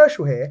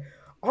controversial here.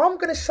 I'm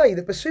going to say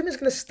that Basuma's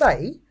going to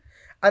stay,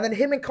 and then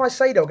him and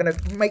Caicedo are going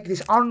to make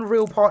this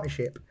unreal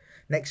partnership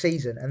next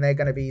season, and they're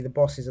going to be the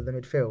bosses of the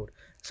midfield.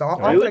 So I'm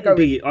going to go.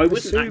 I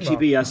wouldn't actually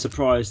be as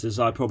surprised as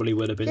I probably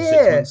would have been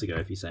 6 months ago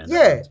if you're saying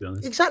that. To be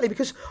honest. Exactly,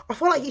 because I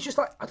feel like he's just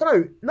like, I don't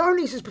know. Not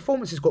only has his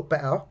performances got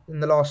better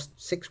in the last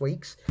 6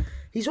 weeks,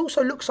 he's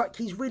also looks like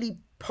he's really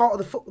part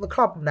of the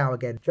club now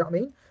again. Do you know what I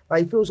mean?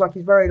 Like, he feels like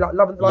he's very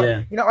loving.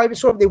 I even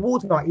saw him at the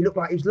awards night. He looked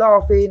like he was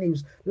laughing. He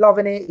was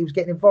loving it. He was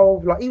getting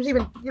involved. Like, he was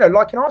even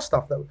liking our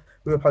stuff that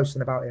we were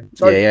posting about him.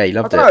 So he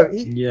loved it. I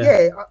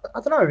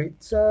don't know.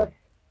 It's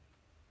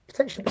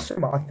potentially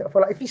Basuma. I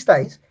feel like if he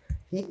stays,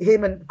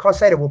 him and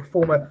Caicedo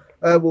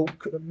will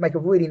make a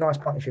really nice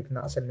partnership in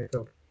that centre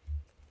midfield.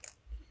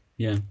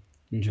 Yeah,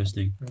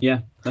 interesting. Yeah,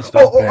 that's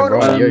fair.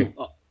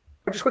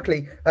 Just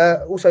quickly,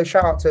 also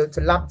shout out to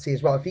Lamptey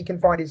as well. If he can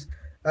find his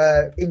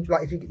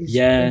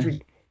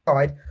injury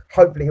side,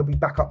 hopefully he'll be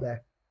back up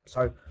there.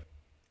 So,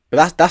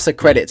 but that's a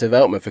credit to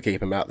Veltman for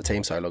keeping him out of the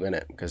team so long, isn't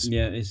it? Because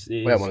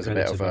Veltman's a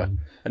bit of a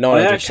 900k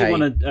I actually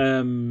want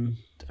to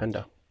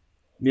defender.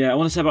 Yeah, I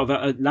want to say about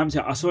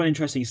Lamptey. I saw an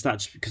interesting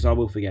stat because I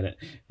will forget it.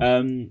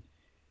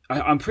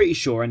 I'm pretty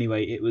sure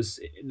anyway. It was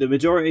the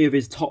majority of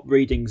his top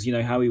readings. You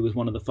know how he was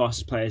one of the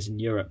fastest players in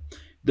Europe.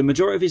 The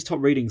majority of his top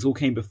readings all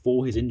came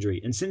before his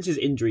injury. And since his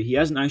injury, he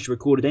hasn't actually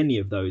recorded any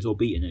of those or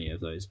beaten any of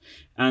those.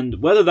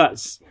 And whether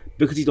that's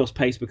because he's lost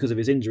pace because of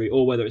his injury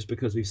or whether it's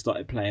because we've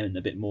started playing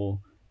a bit more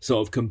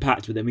sort of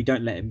compact with him, we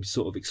don't let him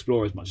sort of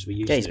explore as much as we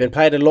used to. Yeah, he's been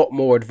playing a lot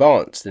more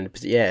advanced.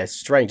 It's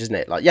strange, isn't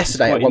it? Like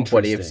yesterday at one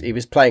point, he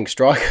was playing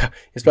striker.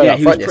 He was playing up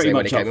front yesterday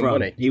when he came in,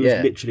 wasn't he? He was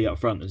literally up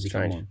front as he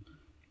came on.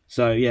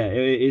 So, yeah,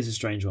 it is a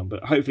strange one.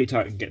 But hopefully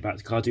Tyler can get back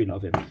because I do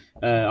love him.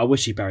 I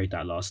wish he buried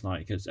that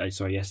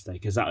yesterday,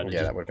 because that would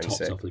have been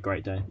topped off a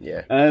great day.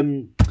 Yeah.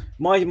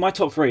 My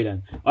top 3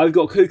 then. I've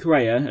got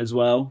Cucurella as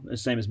well,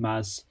 same as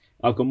Maz.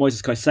 I've got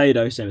Moises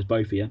Caicedo, same as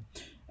both of you.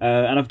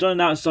 And I've done an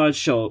outside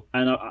shot,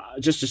 and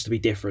just to be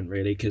different,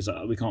 really, because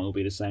we can't all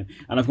be the same.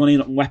 And I've gone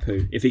in on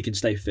Wepu if he can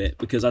stay fit,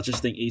 because I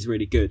just think he's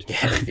really good.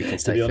 Yeah, if he can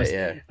stay fit,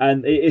 yeah.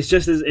 And it's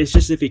just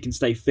if he can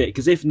stay fit,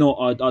 because if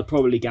not, I'd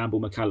probably gamble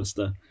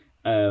McAllister.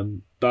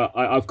 But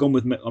I've gone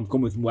with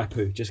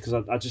Wepu just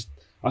because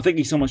I think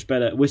he's so much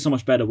better. We're so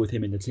much better with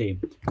him in the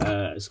team,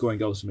 scoring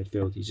goals from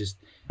midfield. He's just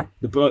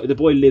the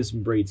boy lives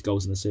and breathes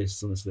goals and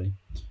assists. Honestly,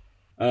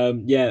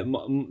 the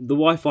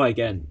Wi-Fi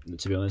again.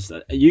 To be honest,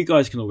 you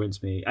guys can all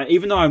rinse me,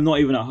 even though I'm not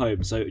even at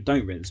home. So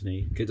don't rinse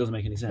me because it doesn't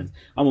make any sense.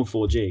 I'm on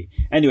 4G.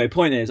 Anyway,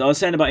 point is, I was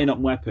saying about Enoch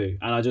Mwepu,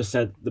 and I just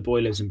said the boy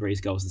lives and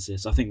breathes goals and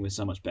assists. I think we're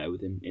so much better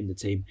with him in the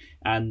team,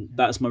 and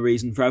that's my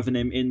reason for having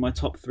him in my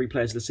top 3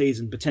 players of the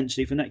season,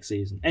 potentially for next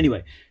season.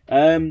 Anyway,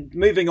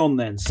 moving on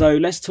then. So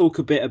let's talk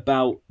a bit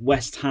about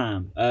West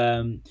Ham.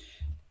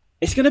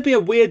 It's going to be a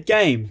weird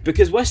game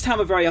because West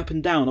Ham are very up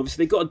and down.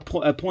 Obviously, they got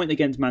a point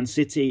against Man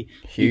City.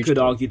 You could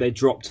argue they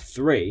dropped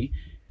 3.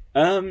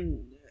 I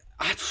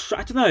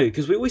don't know,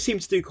 because we always seem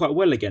to do quite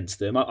well against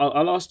them.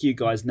 I'll ask you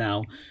guys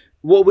now,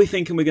 what are we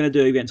thinking we're going to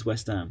do against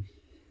West Ham?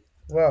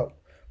 Well,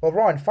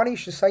 Ryan, funny you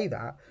should say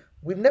that.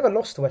 We've never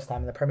lost to West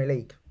Ham in the Premier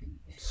League.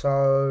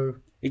 So...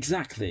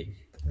 Exactly.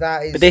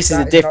 That is. But this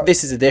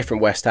is a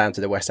different West Ham to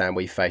the West Ham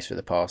we've faced for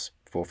the past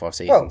 4 or 5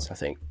 seasons, I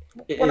think.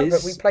 It But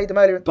is. we played them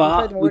earlier.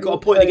 But we got a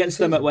point against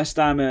them at West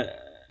Ham.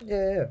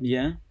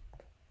 Yeah.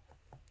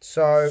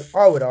 So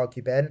I would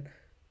argue, Ben,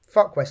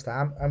 fuck West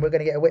Ham, and we're going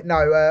to get a win. No,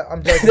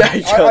 I'm joking. No,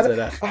 you can't do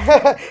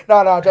that. No,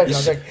 I'm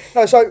joking.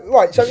 No,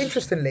 so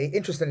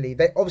interestingly,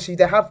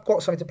 they have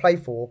got something to play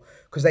for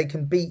because they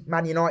can beat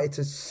Man United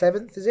to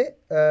 7th. Is it?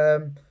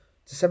 To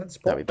 7th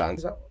spot. That'd be banned.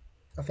 Is that?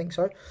 I think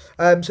so.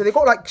 So they've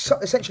got like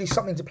essentially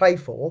something to play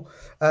for,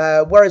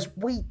 whereas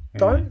we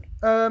don't.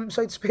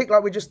 So to speak,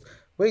 like we're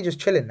just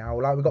chilling now.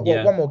 Like we've got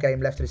one more game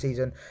left of the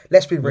season.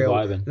 Let's be real.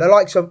 Vibing.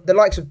 The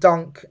likes of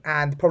Dunk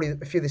and probably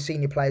a few of the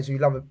senior players who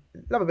love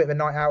a bit of a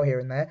night out here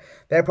and there.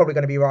 They're probably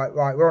going to be right.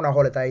 We're on our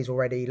holidays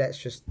already. Let's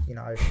just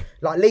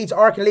like Leeds.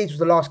 I reckon Leeds was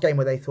the last game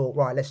where they thought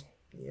right. Let's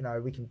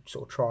we can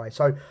sort of try.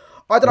 So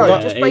I don't know.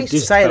 Well, just it based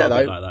just saying that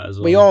felt a bit though, like that as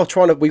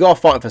well. we are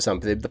fighting for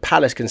something. The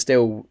Palace can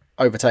still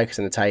overtake us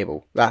in the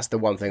table. That's the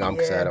one thing I'm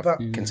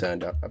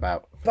concerned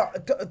about.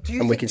 But do you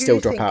And we can still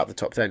drop out of the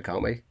top 10,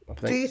 can't we?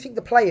 Do you think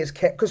the players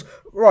kept... Because,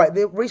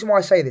 the reason why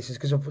I say this is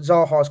because of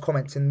Zaha's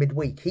comments in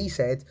midweek. He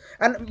said,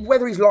 and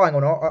whether he's lying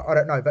or not, I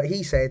don't know, but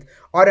he said,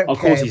 I don't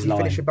care if we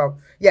finish above...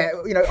 Yeah,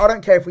 I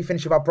don't care if we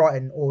finish above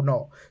Brighton or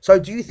not. So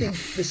do you think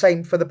the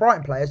same for the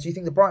Brighton players? Do you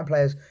think the Brighton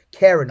players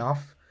care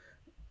enough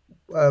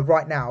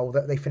right now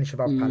that they finish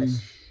above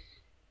Palace?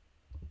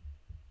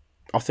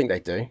 I think they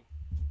do.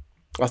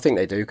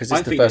 Because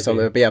it's the first time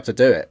they'll be able to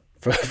do it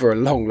for a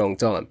long, long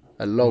time.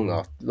 A long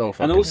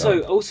fucking And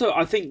time. also,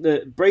 I think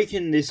that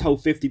breaking this whole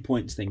 50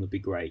 points thing would be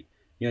great.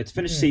 To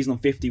finish the season on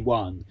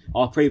 51,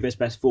 our previous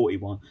best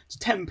 41, it's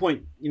 10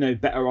 point,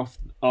 better off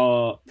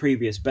our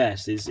previous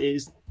best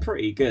is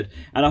pretty good.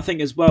 And I think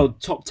as well,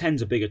 top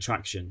 10's a big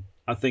attraction.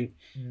 I think,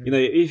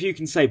 if you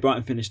can say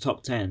Brighton finished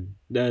top 10,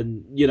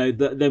 then,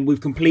 then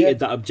we've completed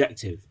that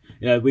objective.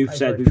 We've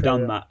said we've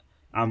done that.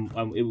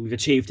 And we've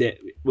achieved it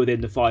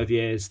within the 5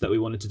 years that we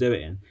wanted to do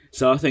it in.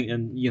 So I think,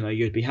 and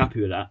you'd be happy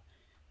with that.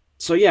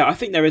 So yeah, I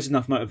think there is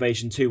enough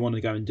motivation to want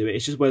to go and do it.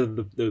 It's just whether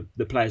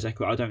the players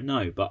echo it, I don't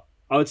know. But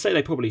I would say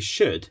they probably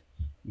should.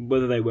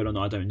 Whether they will or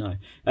not, I don't know.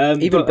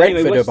 Even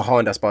Brentford are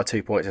behind us by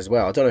 2 points as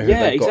well. I don't know who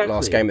they've got exactly.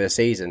 last game of the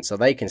season, so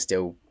they can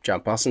still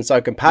jump us, and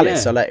so can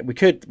Palace. So we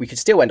could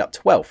still end up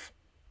 12th.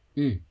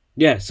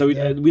 Yeah, so we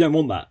don't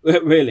want that,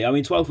 really. I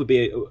mean, 12th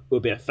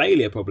would be a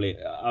failure, probably,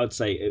 I'd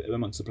say,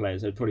 amongst the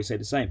players. They'd probably say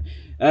the same.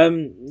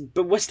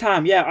 But West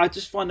Ham, I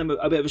just find them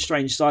a bit of a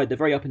strange side. They're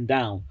very up and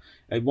down.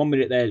 1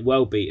 minute they're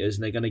world beaters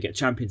and they're going to get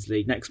Champions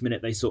League. Next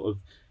minute they sort of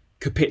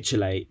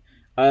capitulate.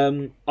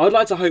 I'd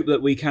like to hope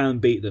that we can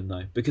beat them,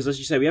 though, because, as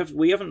you say,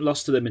 we haven't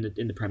lost to them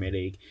in the Premier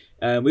League.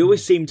 We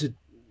always seem to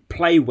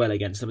play well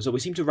against them, so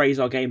we seem to raise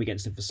our game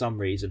against them for some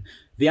reason.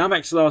 The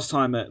Amex last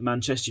time at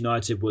Manchester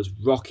United was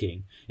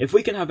rocking. If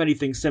we can have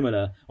anything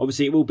similar,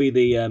 obviously it will be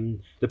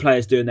the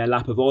players doing their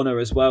lap of honour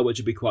as well, which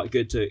would be quite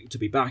good to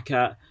be back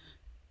at.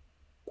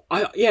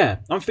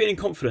 I'm feeling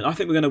confident. I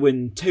think we're going to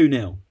win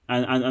 2-0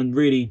 and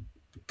really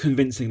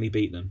convincingly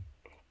beat them.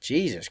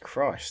 Jesus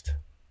Christ.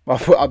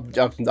 I'm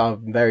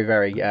very,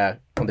 very on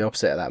the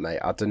opposite of that, mate.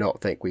 I do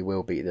not think we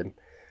will beat them.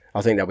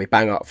 I think they'll be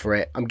bang up for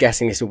it. I'm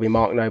guessing this will be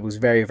Mark Noble's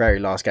very, very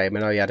last game. I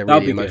know he had a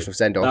really emotional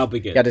send-off. That'll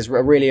be good. He had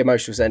a really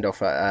emotional send-off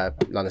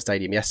at London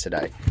Stadium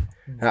yesterday.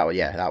 That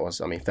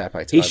was, I mean, fair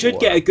play to him. He should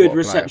get a good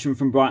reception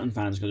from Brighton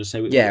fans, because I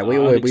say we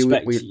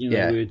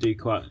would do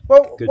quite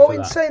good for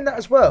in that. saying that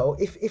as well,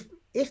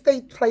 if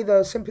they play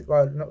the sympathy,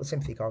 not the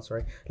sympathy card,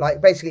 sorry,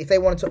 like basically if they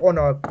wanted to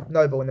honour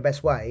Noble in the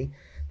best way,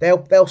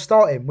 they'll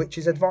start him, which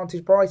is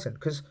advantage Brighton,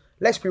 because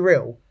let's be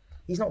real,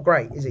 he's not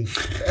great, is he?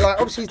 Like,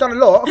 obviously he's done a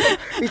lot.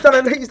 He's done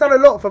a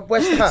lot for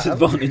West Ham. It's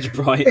advantage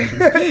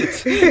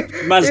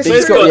Brighton. Mazda,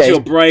 He's got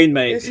your brain,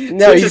 mate.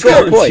 No, he's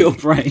got a point. Your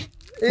brain.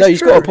 No,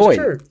 he's got a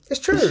point. It's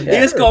true. He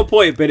has got a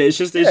point, but it's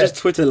just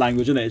Twitter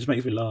language, isn't it? It just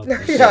makes me laugh.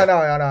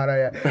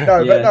 Yeah, but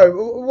no.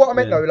 What I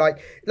meant though,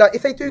 like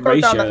if they do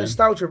go down that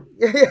nostalgia,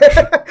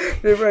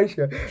 the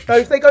ratio. No,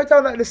 if they go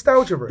down that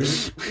nostalgia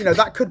route,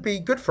 that could be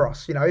good for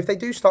us. If they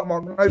do start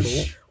Mark Noble,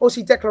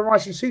 obviously Declan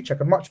Rice and Souček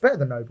are much better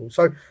than Noble.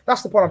 So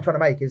that's the point I'm trying to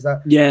make, is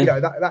that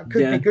that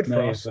could be good for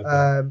us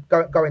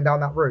going down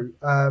that route.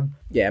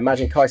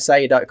 Imagine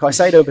Caicedo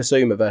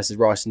Basuma versus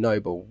Rice and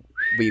Noble.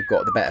 We've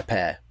got the better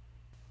pair.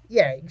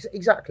 Yeah,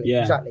 exactly.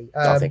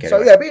 I think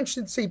so it'd be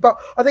interesting to see. But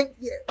I think,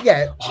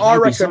 I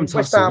reckon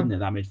West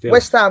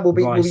Ham will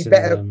be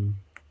better.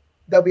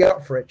 They'll be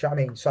up for it. Do you know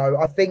what I mean?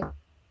 So I think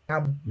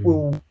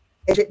will.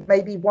 Is it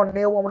maybe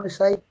 1-0? I want to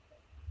say,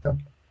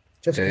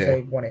 just because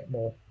they want it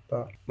more.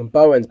 But and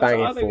Bowen's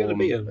banging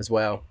form as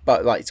well.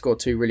 But he scored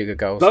 2 really good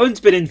goals. Bowen's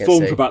been in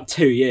form for about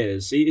 2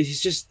 years.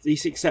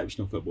 He's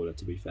exceptional footballer,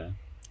 to be fair.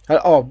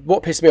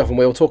 What pissed me off, and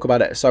we'll talk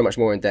about it so much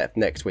more in depth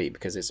next week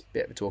because it's a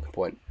bit of a talking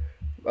point.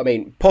 I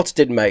mean, Potter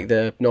didn't make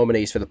the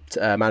nominees for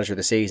the manager of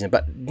the season,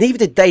 but neither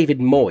did David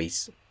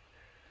Moyes.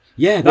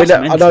 Yeah, that's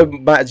I know,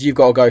 Matt, you've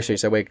got to go through,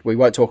 so we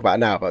won't talk about it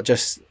now, but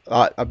just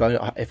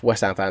if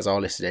West Ham fans are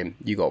listening,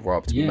 you got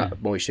robbed. Yeah.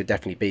 Moyes should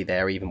definitely be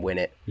there, even win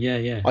it.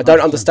 Yeah. I don't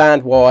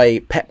understand why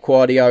Pep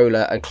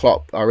Guardiola and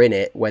Klopp are in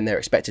it when they're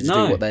expected to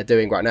do what they're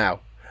doing right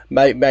now.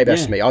 maybe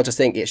that's just me. I just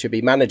think it should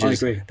be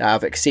managers I that agree.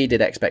 have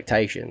exceeded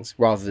expectations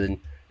rather than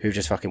who've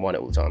just fucking won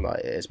it all the time. Like,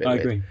 it is a bit I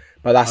weird. agree.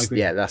 But I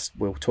agree.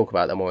 we'll talk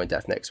about that more in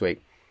depth next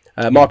week.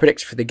 My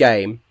prediction for the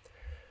game,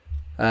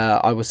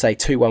 I would say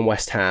 2-1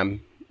 West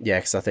Ham. Yeah,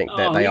 because I think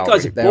that they you are.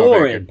 guys are they are very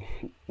boring.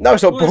 good. No,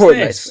 it's not What is boring.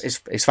 Mate.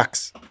 this? It's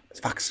facts.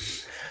 It's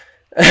facts.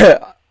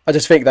 I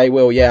just think they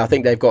will. Yeah, I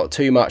think they've got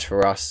too much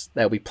for us.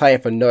 They'll be playing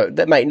for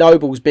Mate,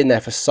 Noble's been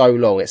there for so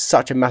long. It's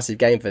such a massive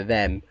game for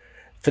them,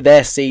 for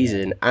their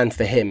season, and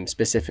for him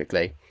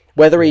specifically.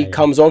 Whether he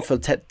comes on for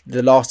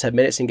the last 10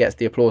 minutes and gets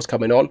the applause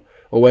coming on,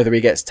 or whether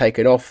he gets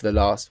taken off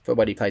for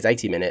when he plays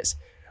 80 minutes,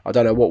 I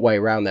don't know what way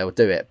around they'll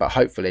do it. But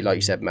hopefully, like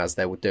you said, Maz,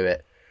 they will do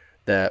it.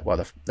 The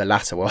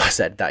latter, I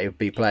said that he'll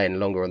be playing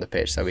longer on the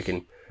pitch so we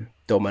can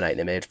dominate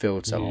the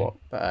midfield somewhat.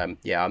 But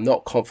I'm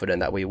not confident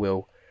that we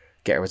will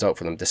get a result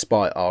from them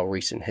despite our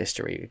recent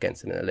history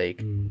against them in the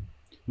league.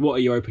 What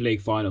a Europa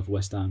League final for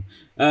West Ham.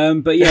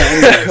 But yeah,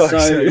 anyway,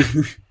 so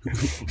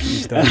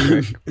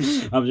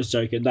I'm just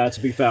joking. No,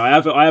 to be fair, I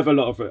have a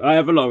lot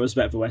of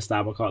respect for West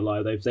Ham. I can't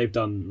lie. They've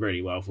done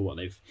really well for what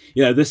they've.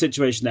 The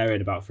situation they're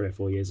in about 3 or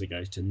 4 years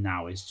ago to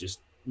now is just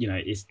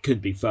it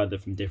could be further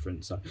from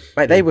different. So,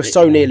 mate, they were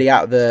so nearly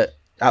out of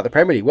the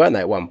Premier League, weren't they?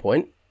 At one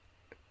point.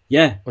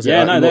 Yeah. Was it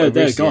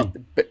They're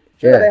gone. But,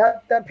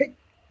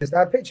 They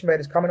had picture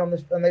maders coming on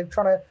this, and they were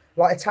trying to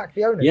attack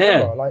the owners.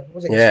 Yeah. Remember?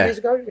 Was it 2 years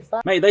ago? If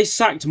that. Mate, they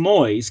sacked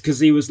Moyes because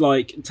he was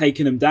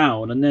taking them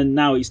down, and then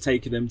now he's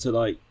taking them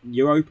to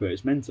Europa.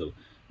 It's mental.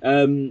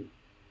 I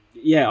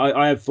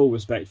have full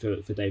respect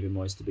for David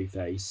Moyes. To be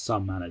fair, he's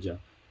some manager.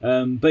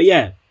 But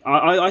yeah,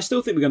 I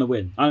still think we're going to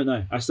win. I don't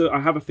know. I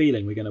have a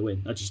feeling we're going to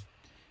win.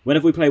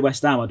 Whenever we play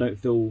West Ham, I don't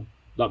feel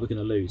like we're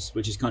going to lose,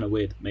 which is kind of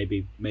weird.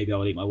 Maybe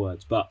I'll eat my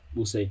words, but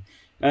we'll see.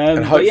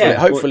 And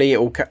hopefully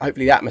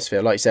the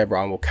atmosphere, like you said,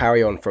 Ryan, will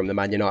carry on from the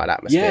Man United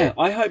atmosphere. Yeah,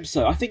 I hope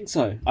so. I think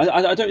so.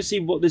 I don't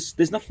see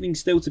there's nothing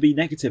still to be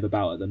negative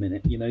about at the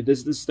minute.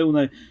 There's still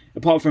no,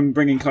 apart from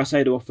bringing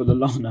Caicedo off for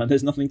Lallana,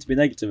 there's nothing to be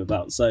negative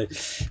about. So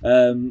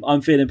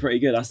I'm feeling pretty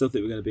good. I still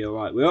think we're going to be all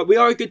right. We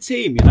are a good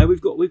team.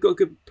 We've got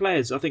good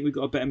players. I think we've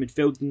got a better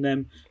midfield than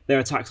them. Their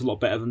attack's a lot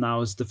better than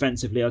ours.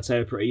 Defensively, I'd say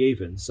we're pretty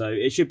even. So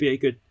it should be a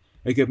good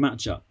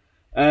matchup.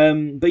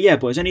 But yeah,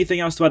 boys,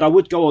 anything else to add? I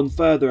would go on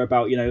further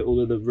about all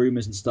of the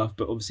rumours and stuff,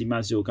 but obviously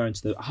Maz, you're going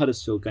to the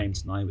Huddersfield game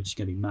tonight, which is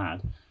going to be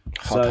mad.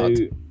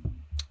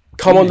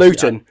 Come on,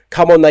 Luton.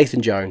 Come on,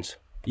 Nathan Jones.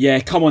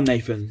 Yeah, come on,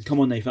 Nathan.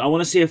 I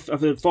want to see a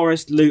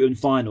Forest Luton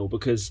final,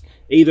 because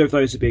either of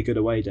those would be a good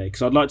away day.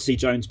 Because I'd like to see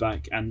Jones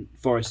back, and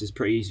Forest is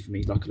pretty easy for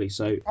me, luckily.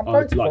 So I'm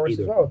going to Forest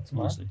as well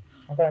tomorrow. Honestly.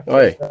 I'm going to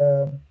Forest,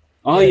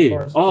 Are you?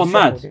 Forest,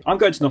 mad! I'm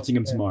going to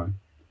Nottingham tomorrow.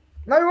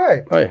 No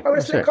way. Hey,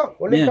 Let's link up.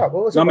 We'll link up.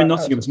 I'm in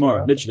Nottingham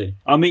tomorrow. Literally,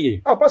 I'll meet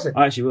you. Oh, buzzing.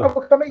 I actually will. Oh,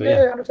 we'll come meet you.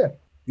 Yeah,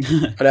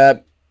 100%.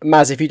 And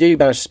Maz, if you do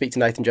manage to speak to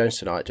Nathan Jones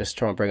tonight, just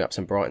try and bring up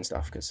some Brighton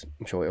stuff, because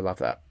I'm sure he'll love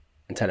that,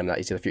 and tell him that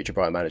he's the future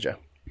Brighton manager.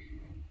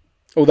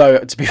 Although,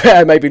 to be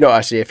fair, maybe not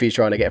actually if he's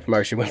trying to get a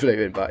promotion with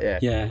Luton, but yeah.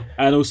 Yeah,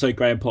 and also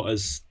Graham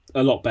Potter's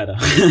a lot better.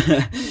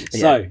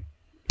 So,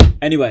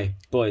 anyway,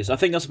 boys, I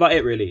think that's about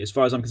it really, as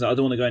far as I'm concerned. I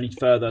don't want to go any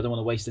further. I don't want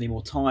to waste any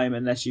more time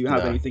unless you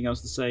have anything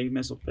else to say,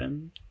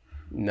 Mesopin.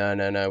 No,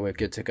 we're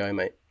good to go,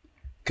 mate.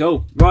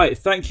 Cool. Right,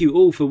 thank you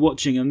all for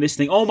watching and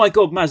listening. Oh my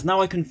God, Maz,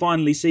 now I can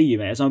finally see you,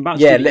 mate. As I'm about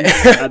to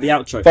at the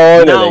outro.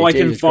 Finally, now I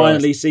can Jesus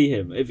finally Christ. see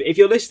him. If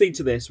you're listening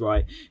to this,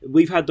 right,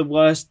 we've had the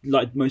worst,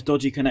 most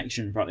dodgy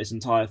connection throughout this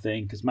entire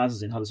thing, because Maz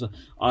is in Huddersfield.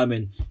 I'm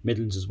in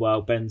Midlands as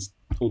well. Ben's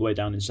all the way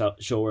down in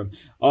Shoreham.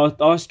 Our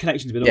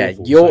connection's been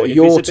awful.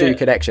 Your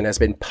connection has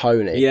been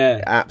pony.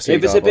 Yeah.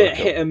 Absolutely. If it's a bit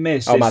hit and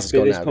miss, this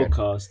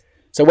podcast.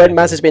 So when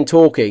Maz has been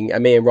talking,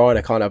 and me and Ryan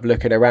are kind of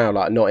looking around,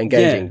 not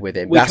engaging with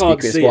him, that's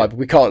because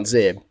we can't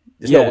see him.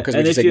 It's not because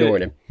we're just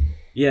ignoring him.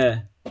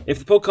 Yeah.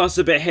 If the podcast's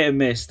a bit hit and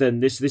miss,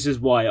 then this is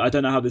why. I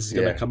don't know how this is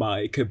going to come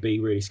out. It could be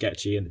really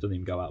sketchy and it doesn't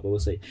even go out, but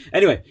we'll see.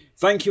 Anyway,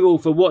 thank you all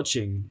for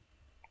watching.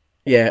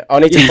 Yeah, I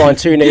need to find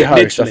 2 new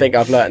hosts. I think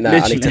I've learned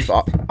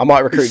that. I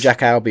might recruit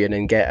Jack Albion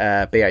and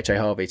get BHA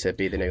Harvey to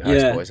be the new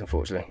host, boys,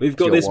 unfortunately. We've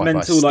got this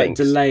mental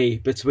delay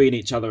between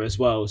each other as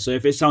well. So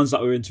if it sounds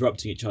like we're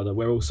interrupting each other,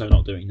 we're also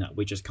not doing that.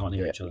 We just can't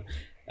hear each other.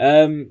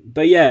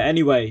 But yeah,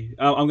 anyway,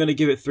 I'm going to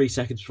give it 3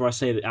 seconds before I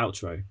say the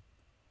outro.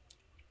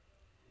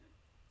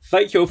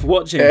 Thank you all for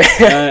watching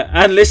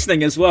and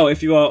listening as well.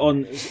 If you are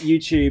on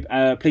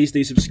YouTube, please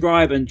do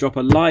subscribe and drop a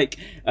like.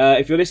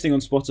 If you're listening on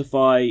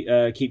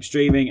Spotify, keep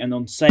streaming, and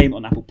on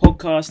Apple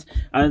Podcast.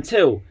 And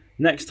until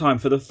next time,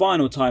 for the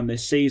final time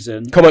this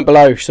season, comment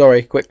below.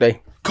 Sorry,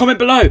 quickly. Comment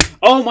below.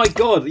 Oh my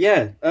God,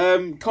 yeah.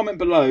 Comment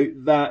below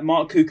that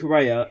Mark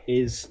Cucurella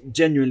is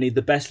genuinely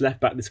the best left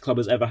back this club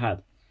has ever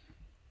had.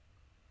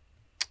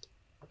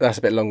 That's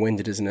a bit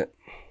long-winded, isn't it?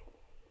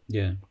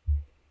 Yeah.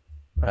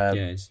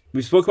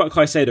 We've spoken about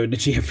Caicedo in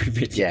literally every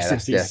video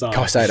since he started.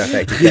 Caicedo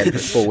affected again for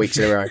 4 weeks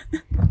in a row.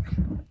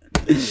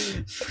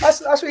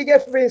 That's what you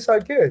get for being so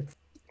good.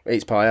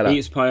 Eats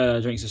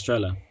paella. Drinks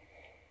Estrella.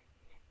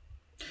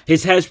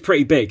 His hair's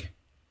pretty big.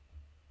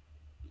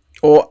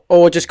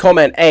 Or just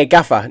comment "Hey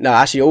Gaffer." No,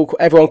 actually,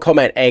 everyone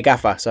comment "Hey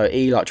Gaffer." So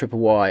E like triple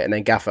Y and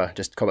then Gaffer.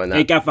 Just comment that.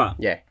 Hey, Gaffer.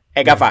 Yeah.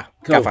 Hey Gaffer.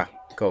 Cool. Gaffer.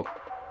 Cool.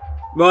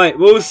 Right,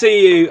 we'll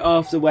see you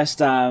after West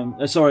Ham.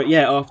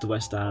 After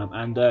West Ham.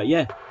 And,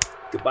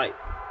 goodbye.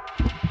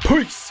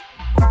 Peace.